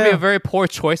 which is probably a very poor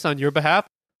choice on your behalf.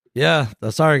 Yeah.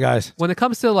 Sorry, guys. When it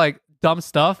comes to like dumb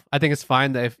stuff, I think it's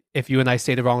fine that if you and I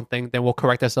say the wrong thing, then we'll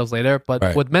correct ourselves later. But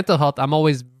Right. with mental health, I'm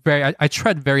always I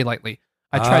tread very lightly.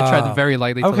 I tread very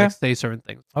lightly to Okay. like say certain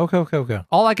things. Okay.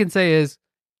 All I can say is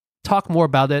talk more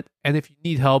about it, and if you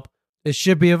need help, It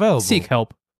should be available. seek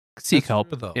help. Seek That's help.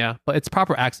 true, though. Yeah, but it's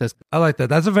proper access. I like that.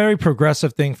 That's a very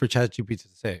progressive thing for ChatGPT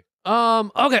to say.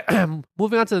 Okay.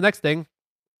 Moving on to the next thing.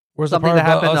 Where's Something the part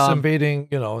that about happened, us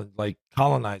invading, like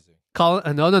colonizing? No.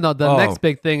 The Oh. next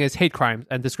big thing is hate crimes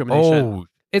and discrimination. Oh,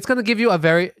 It's going to give you a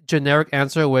very generic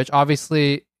answer, which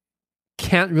obviously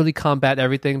can't really combat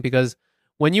everything, because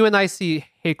when you and I see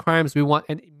hate crimes, we want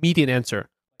an immediate answer.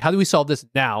 How do we solve this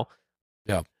now?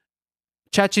 Yeah.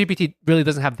 ChatGPT really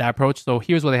doesn't have that approach. So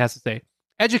here's what it has to say: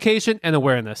 education and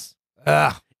awareness.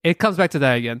 It comes back to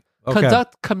that again. Okay.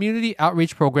 Conduct community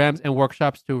outreach programs and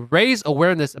workshops to raise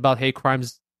awareness about hate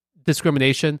crimes,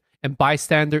 discrimination, and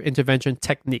bystander intervention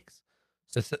techniques.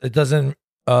 It doesn't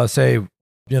say,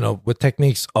 with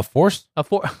techniques of force.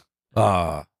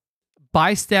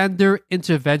 Bystander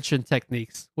intervention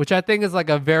techniques, which I think is like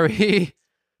a very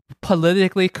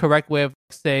politically correct way of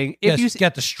saying if you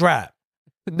get the strap.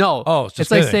 no, Oh,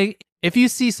 it's like saying if you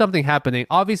see something happening,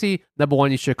 obviously number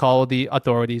one, you should call the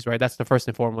authorities, right? That's the first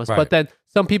and foremost. Right. But then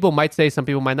some people might say, some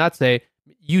people might not say,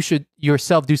 you should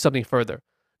yourself do something further.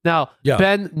 Now, Yeah.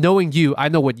 Ben, knowing you, I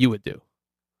know what you would do.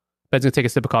 Ben's gonna take a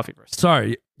sip of coffee first.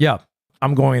 Sorry. Yeah.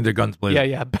 I'm going into guns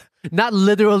blazing. Yeah. Not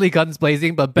literally guns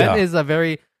blazing, but Ben Yeah. is a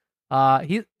very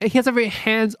he has a very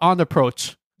hands-on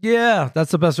approach. Yeah.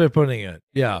 That's the best way of putting it.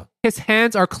 Yeah. His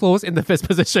hands are closed in the fist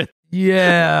position.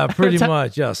 Yeah. Pretty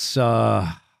much. Yes.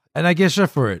 And I get shit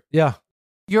for it. Yeah.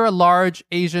 You're a large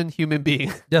Asian human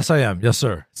being, Yes, I am. Yes,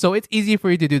 sir. so it's easy for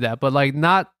you to do that. But like,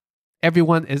 not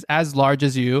everyone is as large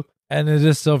as you. And it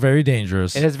is still very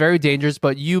dangerous. It is very dangerous,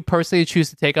 but you personally choose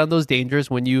to take on those dangers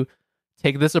when you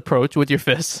take this approach with your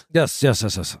fists. Yes.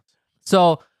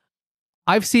 So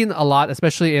I've seen a lot,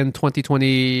 especially in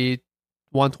 2021,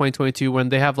 2022, when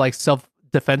they have like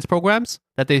self-defense programs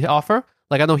that they offer.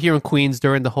 Like I know here in Queens,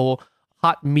 during the whole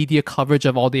hot media coverage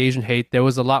of all the Asian hate, there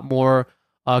was a lot more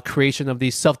creation of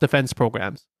these self-defense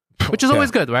programs, which is Yeah.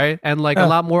 always good, right? And like Yeah. a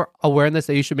lot more awareness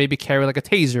that you should maybe carry like a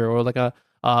taser or like a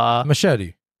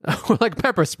Machete. or like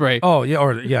pepper spray. Oh, yeah.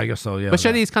 Or, yeah, I guess so. Yeah.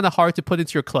 Machete is kind of hard to put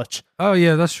into your clutch. Oh,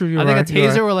 yeah. That's true. You're I think right. a You're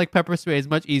taser right. or like pepper spray is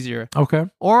much easier. Okay.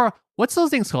 Or what's those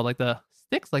things called? Like the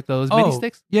sticks, like those mini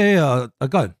sticks. Yeah. A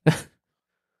gun.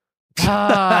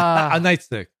 Ah, a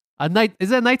nightstick. a night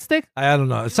is it a nightstick? I don't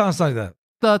know. It sounds like that.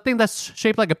 The thing that's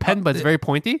shaped like a pen, but it's very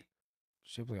pointy.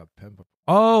 Shaped like a pen.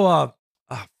 Oh,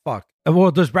 fuck.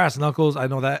 Well, there's brass knuckles. I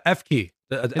know that. F key.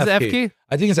 Is it F key?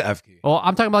 I think it's an F key. Well,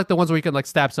 I'm talking about like the ones where you can like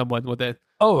stab someone with it.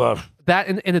 Oh, That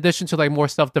in addition to like more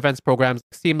self-defense programs,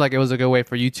 seemed like it was a good way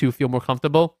for you to feel more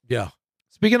comfortable. yeah.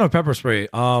 Speaking of pepper spray,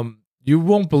 you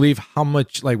won't believe how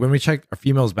much, like when we check our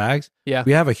females' bags, Yeah.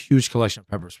 we have a huge collection of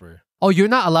pepper spray. Oh, you're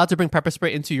not allowed to bring pepper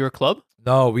spray into your club?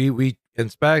 No, we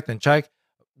inspect and check.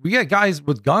 We get guys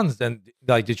with guns and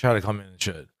like they try to come in and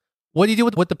shit. What do you do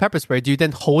with the pepper spray? Do you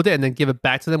then hold it and then give it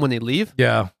back to them when they leave?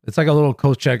 Yeah, it's like a little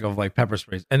coat check of like pepper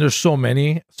sprays, and there's so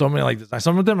many like this.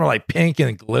 Some of them are like pink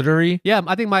and glittery. Yeah,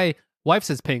 I think my wife's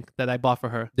is pink that I bought for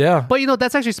her. Yeah, But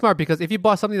that's actually smart because if you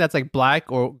bought something that's like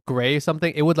black or gray or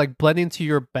something, it would like blend into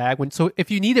your bag. So if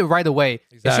you need it right away,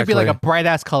 it should be like a bright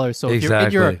ass color. So if you're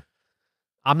in your,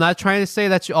 I'm not trying to say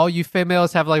that all you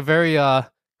females have like very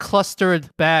clustered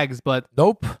bags, but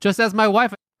nope. just as my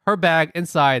wife, her bag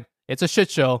inside, it's a shit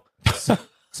show.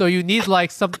 So you need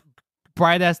like some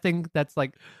bright ass thing that's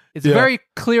like, it's very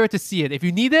clear to see it. If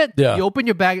you need it, you open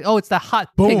your bag. Oh, it's that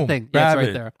hot pink thing. Yeah, it's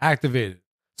right there. Activate it.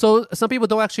 So some people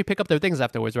don't actually pick up their things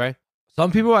afterwards, right?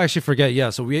 Some people actually forget. Yeah.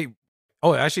 So if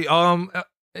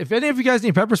any of you guys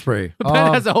need pepper spray,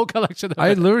 Ben has a whole collection of I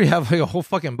it. literally have like a whole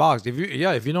fucking box. If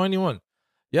you know anyone,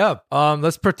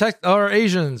 let's protect our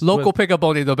Asians. Local pickup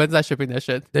only though. Ben's not shipping that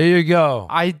shit. There you go.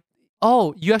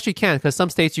 You actually can because some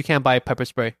states you can't buy pepper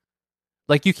spray.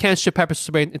 Like you can't ship pepper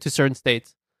spray into certain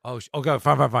states. Oh, okay,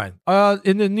 fine.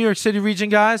 In the New York City region,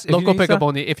 guys, if Local you need pickup stuff-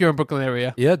 only if you're in Brooklyn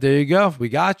area. Yeah, there you go. We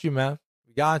got you, man.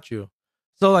 We got you.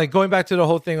 So, like, going back to the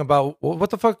whole thing about what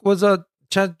the fuck was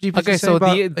ChatGPT Okay, saying so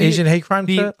about the Asian hate crime?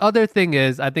 The other thing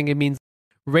is, I think it means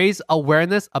raise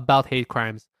awareness about hate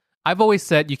crimes. I've always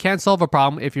said you can't solve a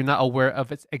problem if you're not aware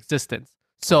of its existence.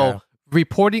 So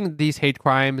reporting these hate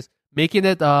crimes, making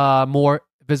it more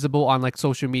visible on like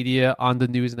social media, on the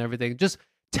news and everything, just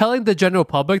telling the general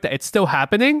public that it's still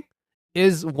happening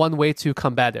is one way to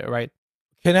combat it, right?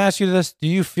 Can I ask you this? Do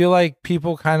you feel like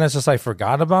people kind of just like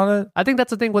forgot about it? I think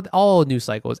that's the thing with all news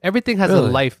cycles. Everything has a Really?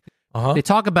 life. Uh-huh. They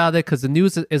talk about it because the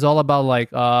news is all about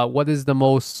like what is the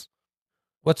most,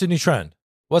 What's the new trend?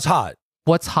 What's hot?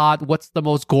 what's hot, what's the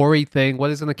most gory thing, what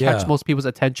is going to catch Yeah. most people's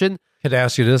attention. Can I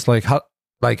ask you this? Like, how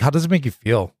does it make you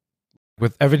feel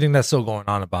with everything that's still going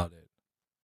on about it?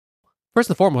 First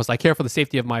and foremost, I care for the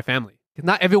safety of my family.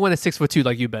 Not everyone is 6'2"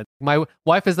 like you, Ben. My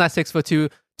wife is not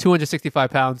 6'2", 265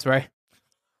 pounds, right?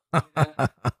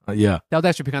 Yeah, That would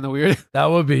actually be kind of weird. that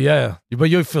would be but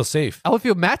you'll feel safe. I would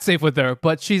feel mad safe with her,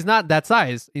 but she's not that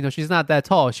size. She's not that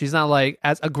tall. She's not like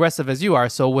as aggressive as you are.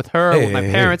 So with her, with my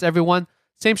parents, everyone,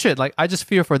 same shit. Like I just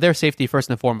fear for their safety first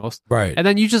and foremost. Right. And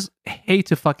then you just hate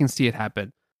to fucking see it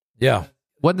happen. Yeah.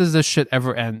 When does this shit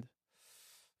ever end?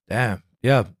 Damn.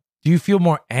 Yeah. Do you feel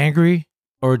more angry,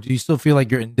 or do you still feel like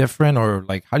you're indifferent, or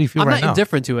like how do you feel I'm right not now?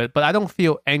 indifferent to it, but I don't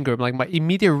feel anger. Like my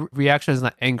immediate reaction is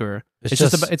not anger. It's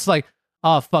just about, it's like,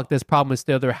 oh fuck, this problem is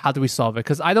still there. How do we solve it?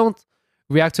 Because I don't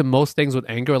react to most things with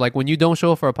anger. Like when you don't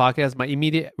show up for a podcast, my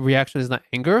immediate reaction is not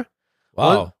anger.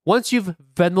 Wow. Once you've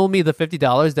Venmoed me the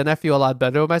 $50, then I feel a lot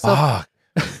better with myself.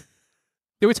 Fuck.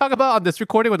 Did we talk about on this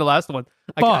recording or the last one?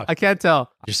 Fuck. I can't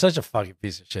tell. You're such a fucking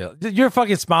piece of shit. You're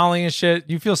fucking smiling and shit.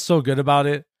 You feel so good about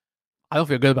it. I don't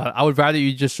feel good about it. I would rather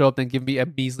you just show up than give me a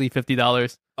measly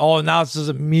 $50. Oh, now it's just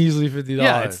a measly $50.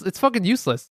 Yeah, it's fucking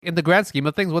useless. In the grand scheme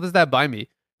of things, what does that buy me?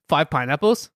 5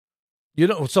 pineapples?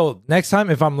 So next time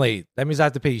if I'm late, that means I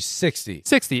have to pay you 60.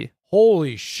 60.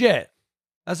 Holy shit.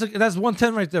 That's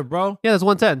 110 right there, bro. Yeah, that's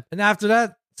 110. And after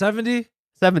that, 70?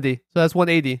 70. So that's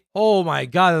 180. Oh my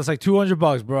god, that's like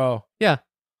 $200, bro. Yeah.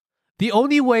 The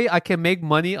only way I can make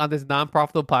money on this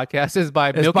non-profitable podcast is by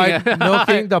It's milking by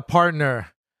milking the partner.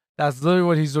 That's literally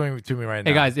what he's doing to me right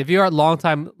now. Hey guys, if you are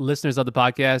longtime listeners of the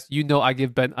podcast, you know I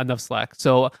give Ben enough slack.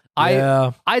 So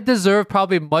I deserve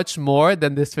probably much more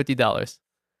than this $50.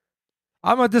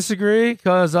 I'm gonna disagree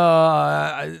because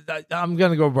I'm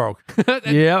gonna go broke.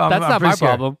 Yeah, That's not my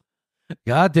problem.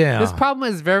 God damn. This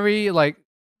problem is very like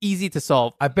easy to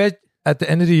solve. I bet at the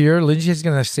end of the year, Lindsay's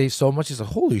gonna save so much. He's like,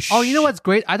 holy shit. Oh, you know what's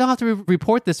great? I don't have to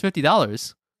report this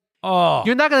 $50. Oh,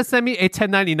 You're not gonna send me a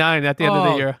 1099 at the end of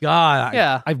the year. God.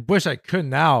 Yeah. I wish I could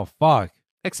now. Fuck.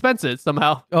 Expenses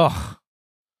somehow. Oh,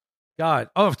 God.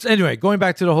 Oh, anyway, going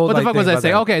back to the whole. What the fuck was I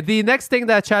saying? that. Okay, the next thing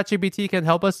that ChatGPT can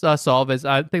help us solve is,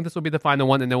 I think this will be the final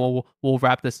one, and then we'll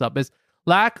wrap this up, is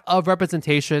lack of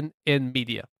representation in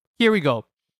media. Here we go.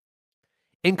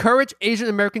 Encourage Asian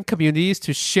American communities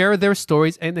to share their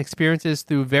stories and experiences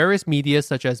through various media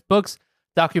such as books,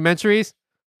 documentaries,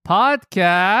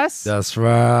 podcasts. That's right.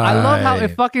 I love how it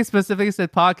fucking specifically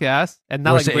said podcasts and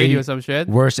not Worst like radio A- or some shit.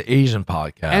 Worst Asian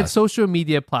podcast. And social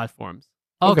media platforms.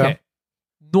 Okay. Okay.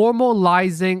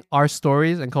 Normalizing our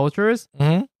stories and cultures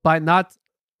Mhm. by not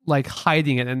like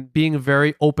hiding it and being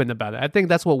very open about it. I think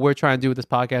that's what we're trying to do with this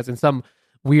podcast in some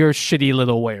weird, shitty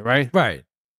little way, right? Right.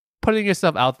 Putting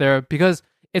yourself out there, because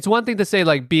it's one thing to say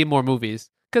like be in more movies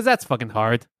because that's fucking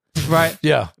hard, right?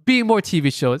 Yeah. Be in more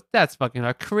TV shows, that's fucking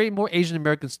hard. Create more Asian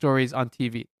American stories on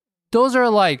TV. Those are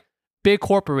like big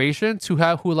corporations who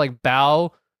like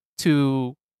bow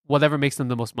to whatever makes them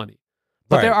the most money.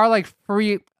 But Right. there are like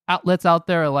free outlets out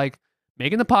there like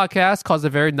making the podcast costs a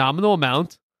very nominal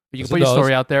amount. You Yes, can put it your does.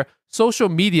 story out there. Social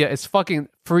media is fucking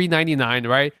free 99,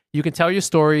 right? You can tell your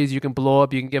stories, you can blow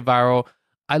up, you can get viral.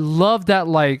 I love that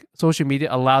like social media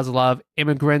allows a lot of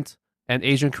immigrant and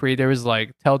Asian creators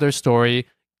like tell their story,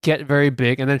 get very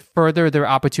big, and then further their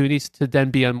opportunities to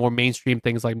then be on more mainstream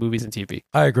things like movies and TV.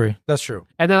 I agree. That's true.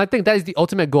 And then I think that is the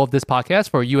ultimate goal of this podcast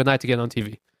for you and I to get on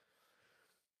TV.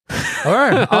 All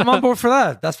right. I'm on board for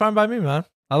that. That's fine by me, man.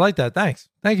 I like that. Thanks.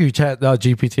 Thank you, Chat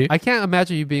GPT. I can't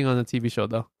imagine you being on a TV show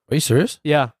though. Are you serious?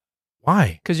 Yeah,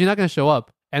 Why? because you're not going to show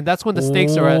up. And that's when the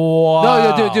stakes are at.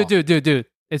 Wow. No, dude.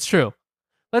 It's true.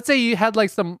 Let's say you had like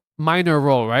some minor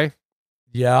role, right?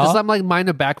 Yeah. Just some like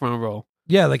minor background role.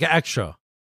 Yeah, like an extra.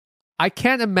 I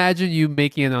can't imagine you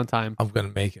making it on time. I'm going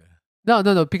to make it.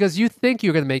 No, because you think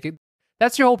you're going to make it.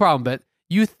 That's your whole problem, but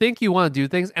you think you want to do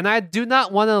things. And I do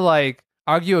not want to like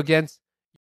argue against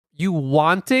you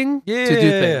wanting Yeah. to do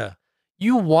things.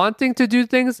 You wanting to do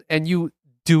things and you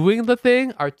doing the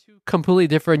thing are two completely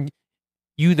different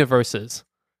universes.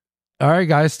 All right,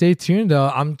 guys, stay tuned.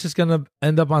 I'm just going to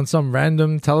end up on some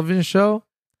random television show.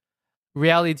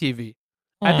 Reality TV.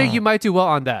 I think you might do well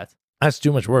on that. That's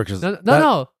too much work.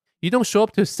 No. You don't show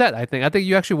up to set, I think. I think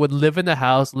you actually would live in a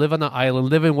house, live on an island,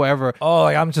 live in wherever. Oh,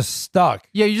 like I'm just stuck.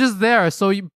 Yeah, you're just there.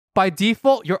 So by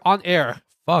default, you're on air.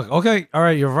 Fuck. Okay. All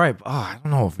right. You're right. Oh, I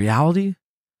don't know. Reality?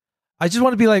 I just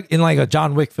want to be like in like a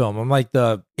John Wick film. I'm like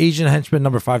the Asian henchman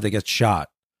number 5 that gets shot.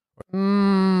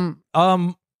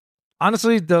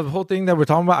 Honestly, the whole thing that we're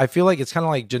talking about, I feel like it's kind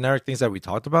of like generic things that we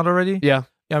talked about already. Yeah.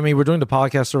 I mean, we're doing the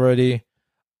podcast already.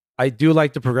 I do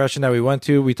like the progression that we went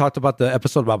to. We talked about the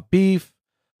episode about beef.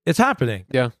 It's happening.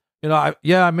 Yeah. You know,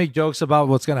 I make jokes about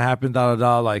what's going to happen,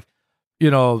 like,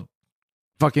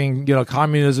 fucking,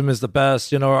 communism is the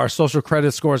best. Our social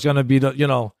credit score is going to be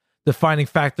the, defining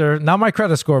factor. Not my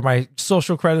credit score, my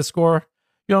social credit score.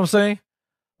 You know what I'm saying?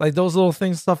 Like those little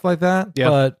things, stuff like that. Yeah.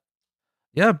 But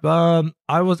yeah,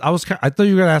 I thought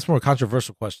you were going to ask more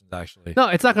controversial questions, actually. No,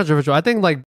 it's not controversial. I think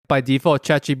like by default,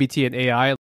 ChatGPT and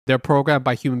AI, they're programmed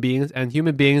by human beings, and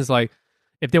human beings, like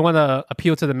if they want to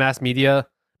appeal to the mass media,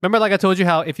 remember like I told you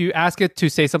how if you ask it to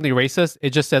say something racist, it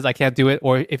just says I can't do it.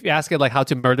 Or if you ask it like how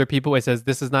to murder people, it says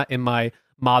this is not in my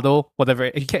model, whatever.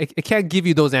 It can't give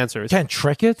you those answers. Can't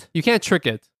trick it? You can't trick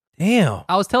it. Damn.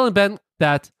 I was telling Ben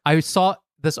that I saw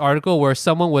this article where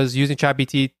someone was using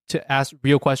ChatGPT to ask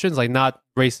real questions, like not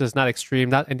racist, not extreme,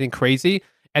 not anything crazy,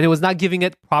 and it was not giving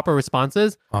it proper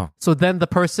responses. Oh. So then the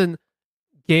person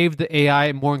gave the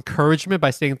AI more encouragement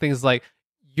by saying things like,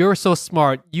 "You're so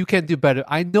smart, you can do better.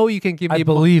 I know you can give me I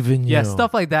believe in you." Yeah,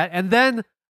 stuff like that. And then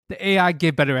the AI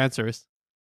gave better answers.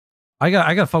 I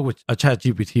got to fuck with a Chat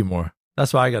GPT more.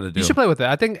 That's what I got to do. You should play with it.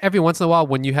 I think every once in a while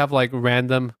when you have like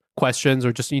random questions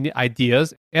or just you need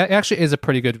ideas, it actually is a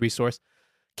pretty good resource.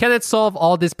 Can it solve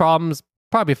all these problems?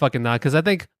 Probably fucking not, because I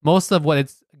think most of what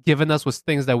it's given us was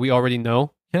things that we already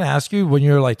know. Can I ask you, when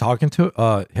you're like talking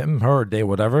to him, her, or they,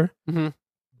 whatever,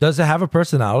 does it have a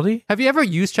personality? Have you ever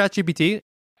used ChatGPT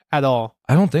at all?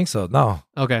 I don't think so. No,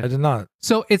 Okay. I did not.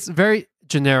 So it's very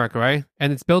generic, right?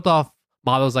 And it's built off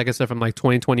models, like I said, from like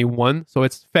 2021. So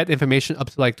it's fed information up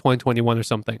to like 2021 or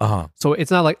something. Uh-huh. So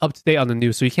it's not like up to date on the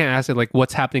news. So you can't ask it like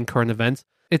what's happening current events.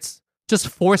 It's just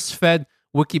force fed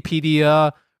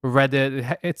Wikipedia,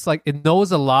 Reddit. It's like it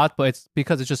knows a lot, but it's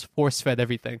because it's just force fed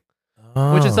everything.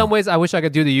 Which in some ways I wish I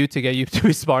could do to you to get you to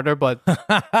be smarter, but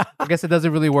I guess it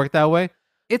doesn't really work that way.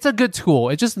 It's a good tool.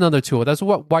 It's just another tool. That's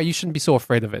why you shouldn't be so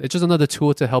afraid of it. It's just another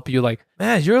tool to help you like,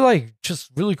 Man, you're like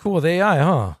just really cool with AI,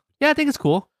 huh? yeah, I think it's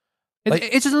cool. Like-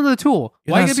 It's just another tool.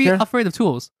 You're Why are not you gonna scared? be afraid of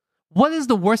tools? What is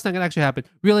the worst that can actually happen?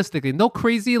 Realistically, no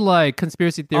crazy like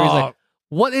conspiracy theories. Oh. Like,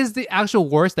 what is the actual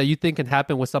worst that you think can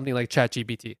happen with something like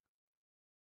ChatGPT?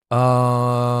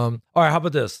 All right, how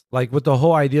about this? Like with the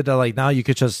whole idea that like now you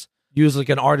could just use like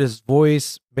an artist's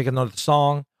voice, make another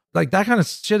song. Like that kind of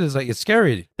shit is like, it's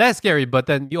scary. That's scary, but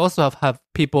then you also have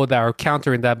people that are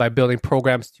countering that by building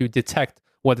programs to detect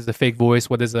what is a fake voice,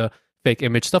 what is a fake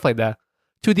image, stuff like that.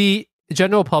 To the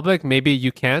general public, maybe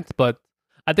you can't, but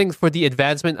I think for the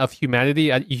advancement of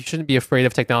humanity, you shouldn't be afraid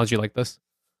of technology like this.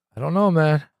 I don't know,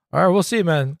 man. All right, we'll see,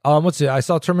 man. Let's see. I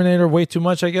saw Terminator way too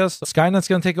much, I guess. Skynet's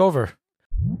gonna take over.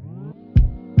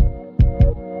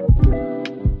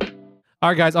 All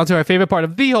right, guys, on to our favorite part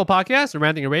of the whole podcast,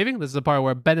 ranting and raving. This is the part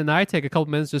where Ben and I take a couple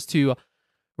minutes just to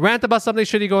rant about something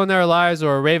shitty going in our lives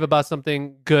or rave about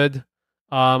something good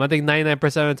I think 99%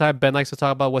 of the time, Ben likes to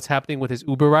talk about what's happening with his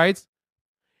Uber rides.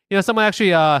 Someone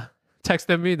actually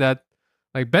texted me that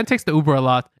like Ben takes the Uber a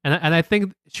lot, and I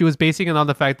think she was basing it on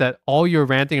the fact that all your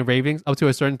ranting and ravings up to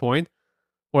a certain point,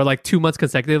 or like 2 months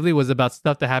consecutively, was about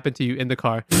stuff that happened to you in the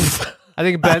car. I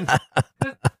think Ben,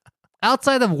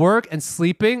 outside of work and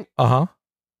sleeping,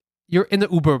 you're in the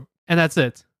Uber, and that's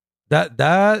it.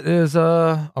 That is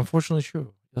unfortunately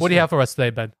true. What do you have for us today,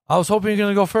 Ben? I was hoping you're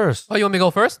gonna go first. Oh, you want me to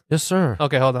go first? Yes, sir.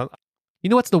 Okay, hold on. You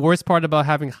know what's the worst part about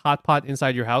having hot pot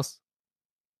inside your house?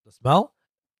 The smell?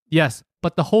 Yes,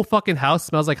 but the whole fucking house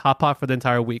smells like hot pot for the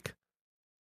entire week.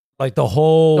 Like the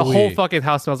whole fucking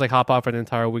house smells like hot pot for the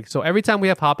entire week. So every time we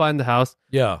have hot pot in the house,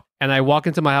 and I walk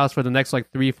into my house for the next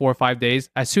like 3, 4, 5 days,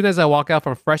 as soon as I walk out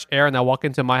from fresh air and I walk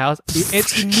into my house,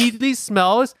 it immediately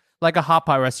smells like a hot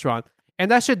pot restaurant.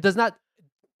 And that shit does not.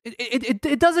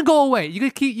 It doesn't go away. You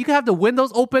can have the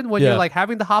windows open when you're like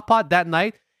having the hot pot that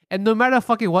night, and no matter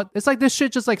fucking what, it's like this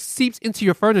shit just like seeps into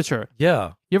your furniture.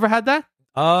 Yeah. You ever had that?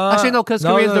 Actually, no, because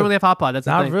Koreans don't really have hot pot. That's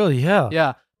not the thing. really. Yeah.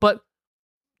 Yeah, but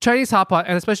Chinese hot pot,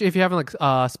 and especially if you're having like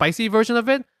spicy version of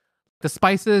it, the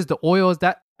spices, the oils,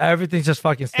 that everything just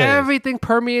fucking stays. Everything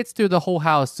permeates through the whole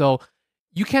house. So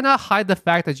you cannot hide the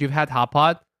fact that you've had hot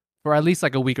pot for at least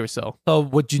like a week or so. So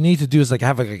what you need to do is like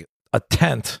have like a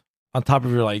tent on top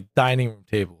of your like dining room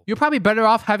table. You're probably better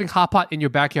off having hot pot in your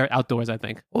backyard outdoors, I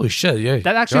think. Holy shit, yeah.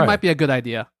 That actually might be a good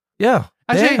idea. Yeah.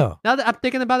 Actually, now that I'm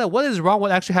thinking about it, what is wrong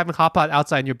with actually having hot pot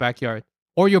outside in your backyard?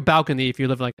 Or your balcony if you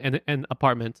live like in an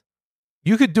apartment?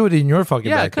 You could do it in your fucking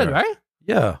backyard. Yeah, I could, right?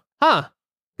 Yeah. Huh.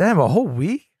 Damn, a whole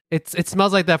week? It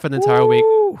smells like that for the entire week.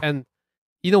 And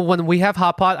when we have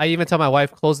hot pot, I even tell my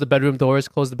wife, close the bedroom doors,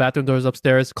 close the bathroom doors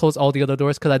upstairs, close all the other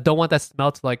doors, because I don't want that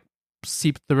smell to like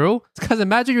seep through. Because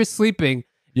imagine you're sleeping,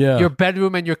 your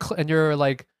bedroom and your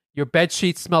like your bed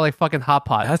sheets smell like fucking hot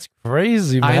pot. That's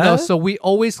crazy, man. I know. So we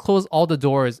always close all the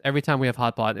doors every time we have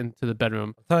hot pot into the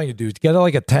bedroom. I'm telling you, dude, get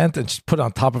like a tent and just put it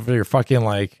on top of your fucking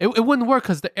like. It wouldn't work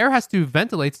because the air has to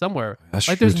ventilate somewhere. That's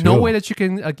like true there's too. no way that you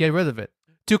can get rid of it.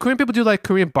 Do Korean people do like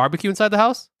Korean barbecue inside the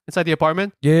house, inside the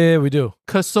apartment? Yeah, we do.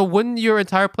 So wouldn't your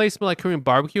entire place smell like Korean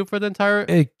barbecue for the entire?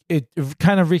 It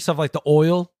kind of reeks of like the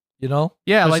oil. You know?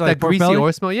 Yeah, especially like that greasy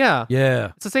oil smell. Yeah.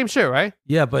 Yeah. It's the same shit, right?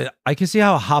 Yeah, but I can see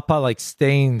how a hot pot like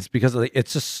stains because like,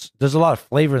 it's just there's a lot of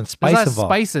flavor and spice There's a lot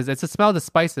involved. of spices. It's the smell of the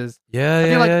spices. Yeah, I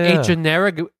feel like yeah. a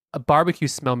generic barbecue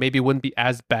smell maybe wouldn't be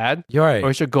as bad. You're right. Or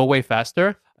it should go way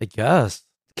faster. I guess.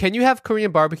 Can you have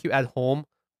Korean barbecue at home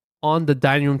on the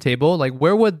dining room table? Like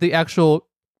where would the actual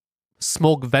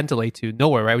smoke ventilate to?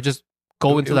 Nowhere, right? We just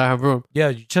go into that room. Yeah,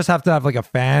 you just have to have like a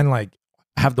fan, like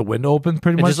have the window open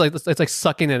pretty And much. just like it's like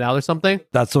sucking it out or something.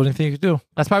 That's the only thing you could do.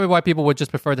 That's probably why people would just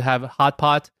prefer to have hot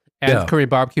pot and Korean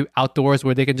barbecue outdoors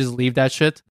where they can just leave that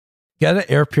shit. Get an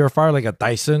air purifier like a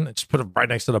Dyson and just put it right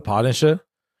next to the pot and shit.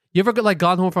 You ever like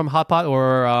gone home from hot pot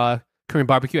or Korean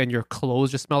barbecue and your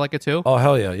clothes just smell like it too? Oh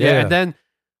hell yeah. Yeah. And then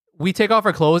we take off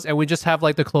our clothes and we just have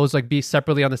like the clothes like be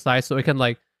separately on the side so it can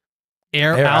like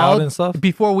air out and stuff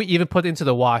before we even put it into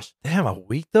the wash. Damn, a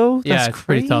week though? Yeah, That's it's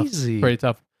pretty tough. Pretty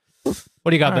tough. What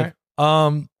do you got,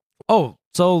 Ben? Oh,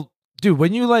 so dude,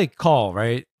 when you like call,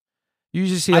 right? You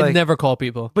usually see I like never call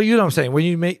people. But you know what I'm saying?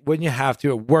 When you have to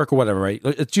at work or whatever, right?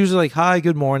 It's usually like, hi,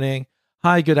 good morning,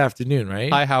 hi, good afternoon,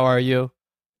 right? Hi, how are you?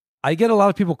 I get a lot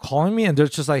of people calling me and they're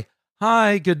just like,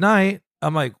 hi, good night.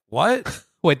 I'm like, what?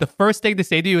 Wait, the first thing they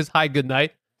say to you is hi, good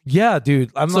night? Yeah,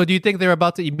 dude. So do you think they're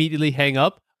about to immediately hang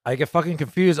up? I get fucking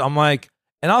confused. I'm like,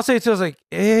 and I'll say it to us like,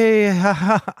 hey,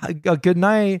 good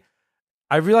night.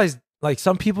 I realized like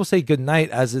some people say good night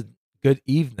as a good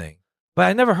evening, but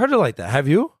I never heard it like that. Have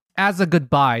you? As a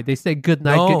goodbye. They say good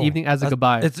night, good evening as a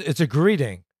goodbye. It's a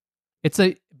greeting. It's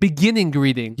a beginning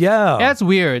greeting. Yeah. That's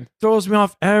weird. Throws me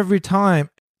off every time.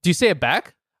 Do you say it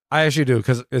back? I actually do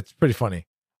because it's pretty funny.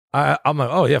 I'm like,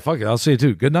 oh yeah, fuck it. I'll say it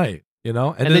too. Good night. You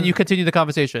know? And then you continue the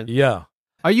conversation. Yeah.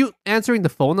 Are you answering the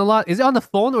phone a lot? Is it on the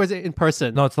phone or is it in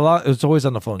person? No, it's a lot. It's always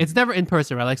on the phone. It's never in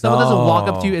person, right? Like someone doesn't walk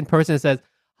up to you in person and says,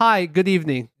 hi, good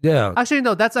evening. Yeah. Actually,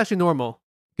 no, that's actually normal.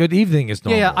 Good evening is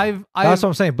normal. Yeah, that's what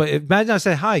I'm saying. But imagine I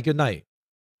say, hi, good night.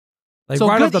 Like so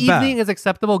right good off the evening bat. is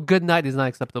acceptable. Good night is not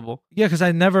acceptable. Yeah, because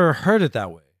I never heard it that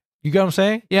way. You get what I'm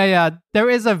saying? Yeah. There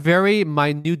is a very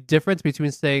minute difference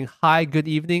between saying hi, good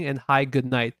evening and hi, good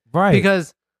night. Right.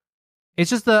 Because it's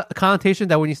just a connotation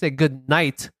that when you say good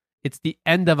night, it's the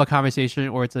end of a conversation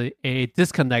or it's a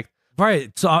disconnect.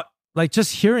 Right. So like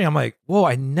just hearing, I'm like, whoa,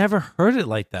 I never heard it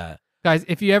like that. Guys,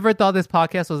 if you ever thought this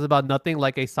podcast was about nothing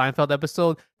like a Seinfeld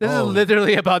episode, this is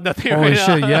literally about nothing right now.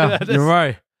 Holy shit, yeah. You're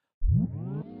right.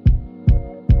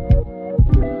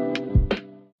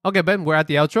 Okay, Ben, we're at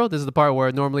the outro. This is the part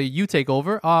where normally you take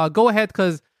over. Go ahead,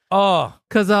 because Oh,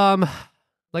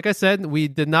 like I said, we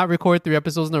did not record 3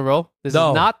 episodes in a row. This No.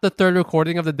 is not the third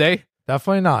recording of the day.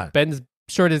 definitely not. Ben's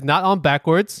shirt is not on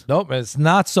backwards. Nope, it's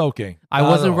not soaking. I Not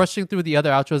wasn't at all. rushing through the other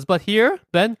outros, but here,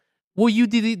 Ben, will you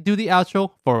do the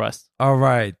outro for us? All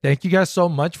right. Thank you guys so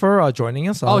much for joining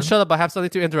us. Oh, shut up. I have something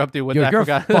to interrupt you with. You're, I you're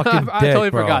forgot. a fucking I dick, totally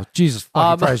bro. forgot. Jesus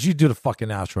fucking Um, Christ. You do the fucking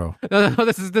outro. No,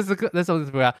 this is something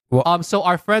to forgot. Well- So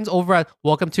our friends over at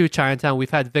Welcome to Chinatown, we've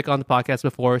had Vic on the podcast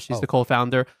before. She's the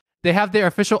co-founder. They have their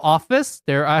official office,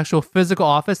 their actual physical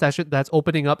office that's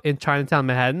opening up in Chinatown,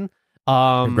 Manhattan.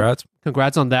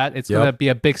 Congrats on that. It's going to be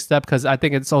a big step because I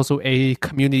think it's also a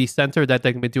community center that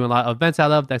they can be doing a lot of events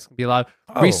out of. That's going to be a lot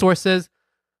of resources.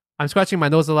 I'm scratching my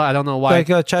nose a lot. I don't know why. Like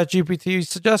ChatGPT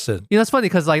suggested. You know, it's funny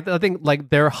because I think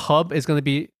their hub is going to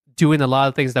be doing a lot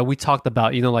of things that we talked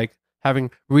about. Like having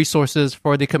resources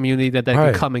for the community that they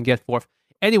can come and get forth.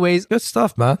 Anyways, Good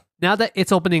stuff, man. now that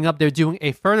it's opening up, they're doing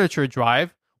a furniture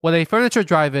drive. What a furniture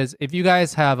drive is, if you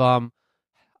guys have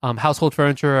household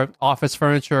furniture, office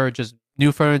furniture, just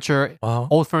new furniture,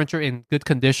 old furniture in good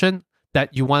condition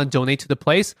that you want to donate to the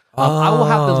place, I will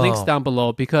have the links down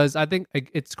below, because I think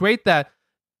it's great that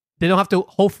they don't have to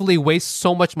hopefully waste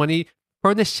so much money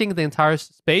furnishing the entire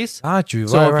space. Got you.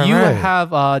 So if you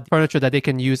have furniture that they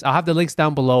can use, I'll have the links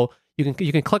down below. You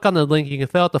can click on the link. You can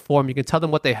fill out the form. You can tell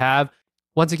them what they have.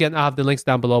 Once again, I'll have the links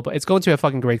down below. But it's going to a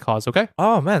fucking great cause. Okay.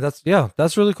 Oh man, that's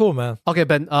really cool, man. Okay,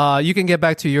 Ben. You can get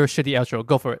back to your shitty outro.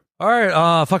 Go for it. All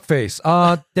right, fuck face.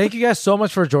 Thank you guys so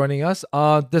much for joining us.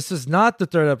 This is not the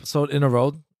 3rd episode in a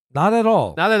row. Not at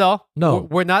all. Not at all. No.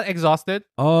 We're not exhausted.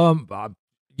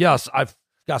 Yes, I've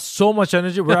got so much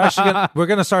energy. We're actually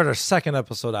gonna start our 2nd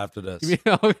episode after this.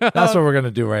 That's what we're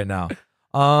gonna do right now.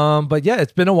 But yeah,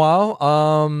 it's been a while.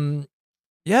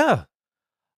 Yeah,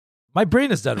 my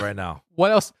brain is dead right now.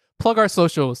 What else? Plug our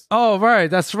socials. Oh, right,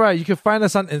 that's right. You can find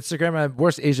us on Instagram at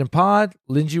Worst Asian Pod.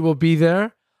 Linji will be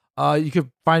there. You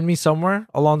can find me somewhere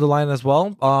along the line as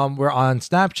well. We're on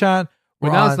Snapchat.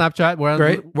 We're not on Snapchat.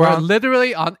 We're on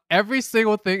literally on every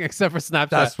single thing except for Snapchat.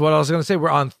 That's what I was gonna say. We're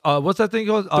on what's that thing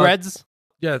called? Threads.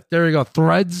 Yeah, there you go.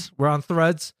 Threads. We're on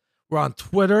Threads. We're on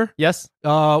Twitter. Yes.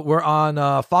 We're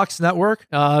on Fox Network.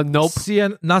 Nope. Not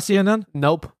CNN.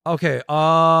 Nope. Okay.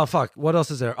 Fuck. What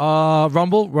else is there?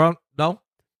 Rumble. We're on. No.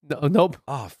 Nope.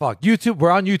 Oh fuck. YouTube.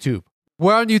 We're on YouTube.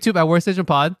 We're on YouTube at Worst Asian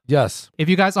Pod. Yes. If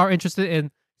you guys are interested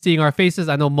in seeing our faces,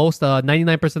 I know most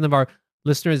 99% of our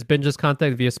listeners binge us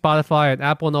content via Spotify and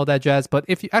Apple and all that jazz. But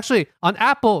if you actually on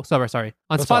Apple,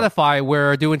 on Spotify,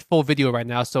 we're doing full video right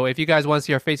now. So if you guys want to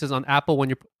see our faces on Apple,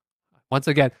 once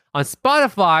again on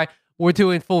Spotify, we're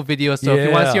doing full video. So if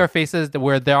you want to see our faces,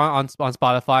 we're there on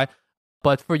Spotify.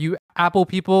 But for you Apple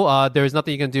people, there's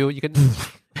nothing you can do. You can.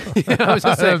 I was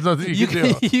just saying, There's nothing you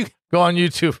can do. Go on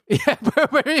YouTube. Yeah,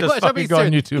 pretty much. fucking go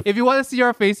on YouTube. If you want to see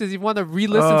our faces, if you want to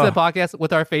re-listen to the podcast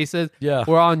with our faces,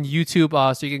 we're on YouTube,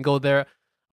 so you can go there.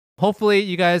 Hopefully,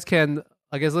 you guys can,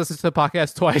 I guess, listen to the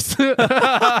podcast twice.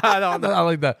 I don't know. I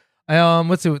like that.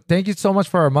 Let's see. Thank you so much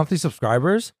for our monthly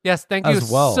subscribers. Yes, thank you as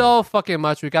well. so fucking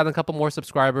much. We got a couple more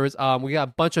subscribers. We got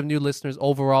a bunch of new listeners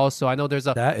overall. So I know there's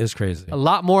That is crazy. a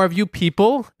lot more of you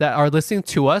people that are listening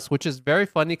to us, which is very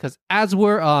funny because as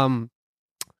we're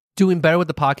doing better with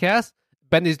the podcast,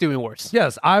 Ben is doing worse.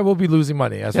 Yes, I will be losing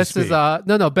money as we speak.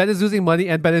 No, Ben is losing money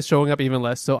and Ben is showing up even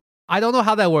less. So I don't know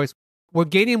how that works. We're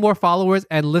gaining more followers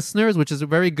and listeners, which is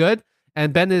very good.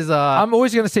 And Ben is I'm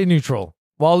always gonna stay neutral.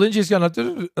 While Linji's gonna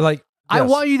like. I yes.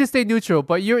 want you to stay neutral,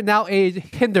 but you're now a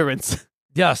hindrance.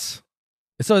 Yes.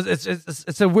 So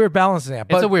it's a weird balancing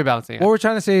act. It's a weird balancing act. What we're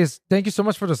trying to say is thank you so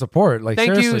much for the support. Like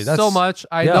thank seriously, you so much.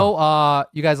 I know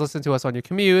you guys listen to us on your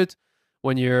commute,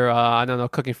 when you're I don't know,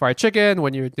 cooking fried chicken,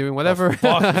 when you're doing whatever.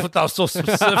 Fuck, that was so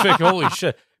specific. Holy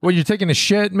shit. When you're taking a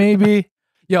shit, maybe.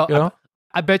 Yo, You know?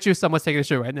 I bet you someone's taking a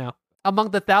shit right now. Among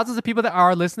the thousands of people that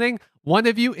are listening, one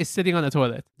of you is sitting on the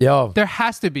toilet. Yo. There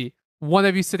has to be one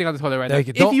of you sitting on the toilet right now. Thank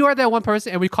you. If you are that one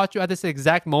person and we caught you at this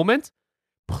exact moment,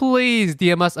 please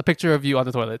DM us a picture of you on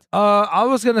the toilet. I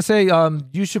was gonna say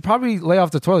you should probably lay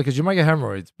off the toilet because you might get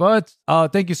hemorrhoids. But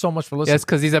thank you so much for listening. Yes,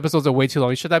 because these episodes are way too long.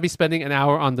 You should not be spending an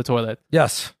hour on the toilet.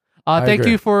 Yes. Thank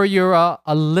agree. you for your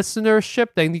listenership.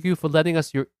 Thank you for letting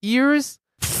us your ears.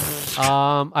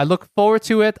 I look forward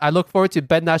to it. I look forward to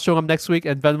Ben not showing up next week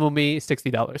and Venmo me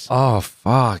 $60. Oh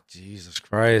fuck. Jesus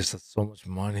Christ. That's so much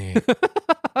money.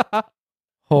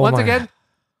 Once again,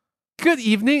 good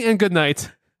evening and good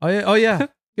night. Oh yeah.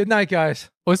 Good night, guys.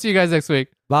 We'll see you guys next week.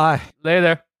 Bye.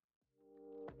 Later.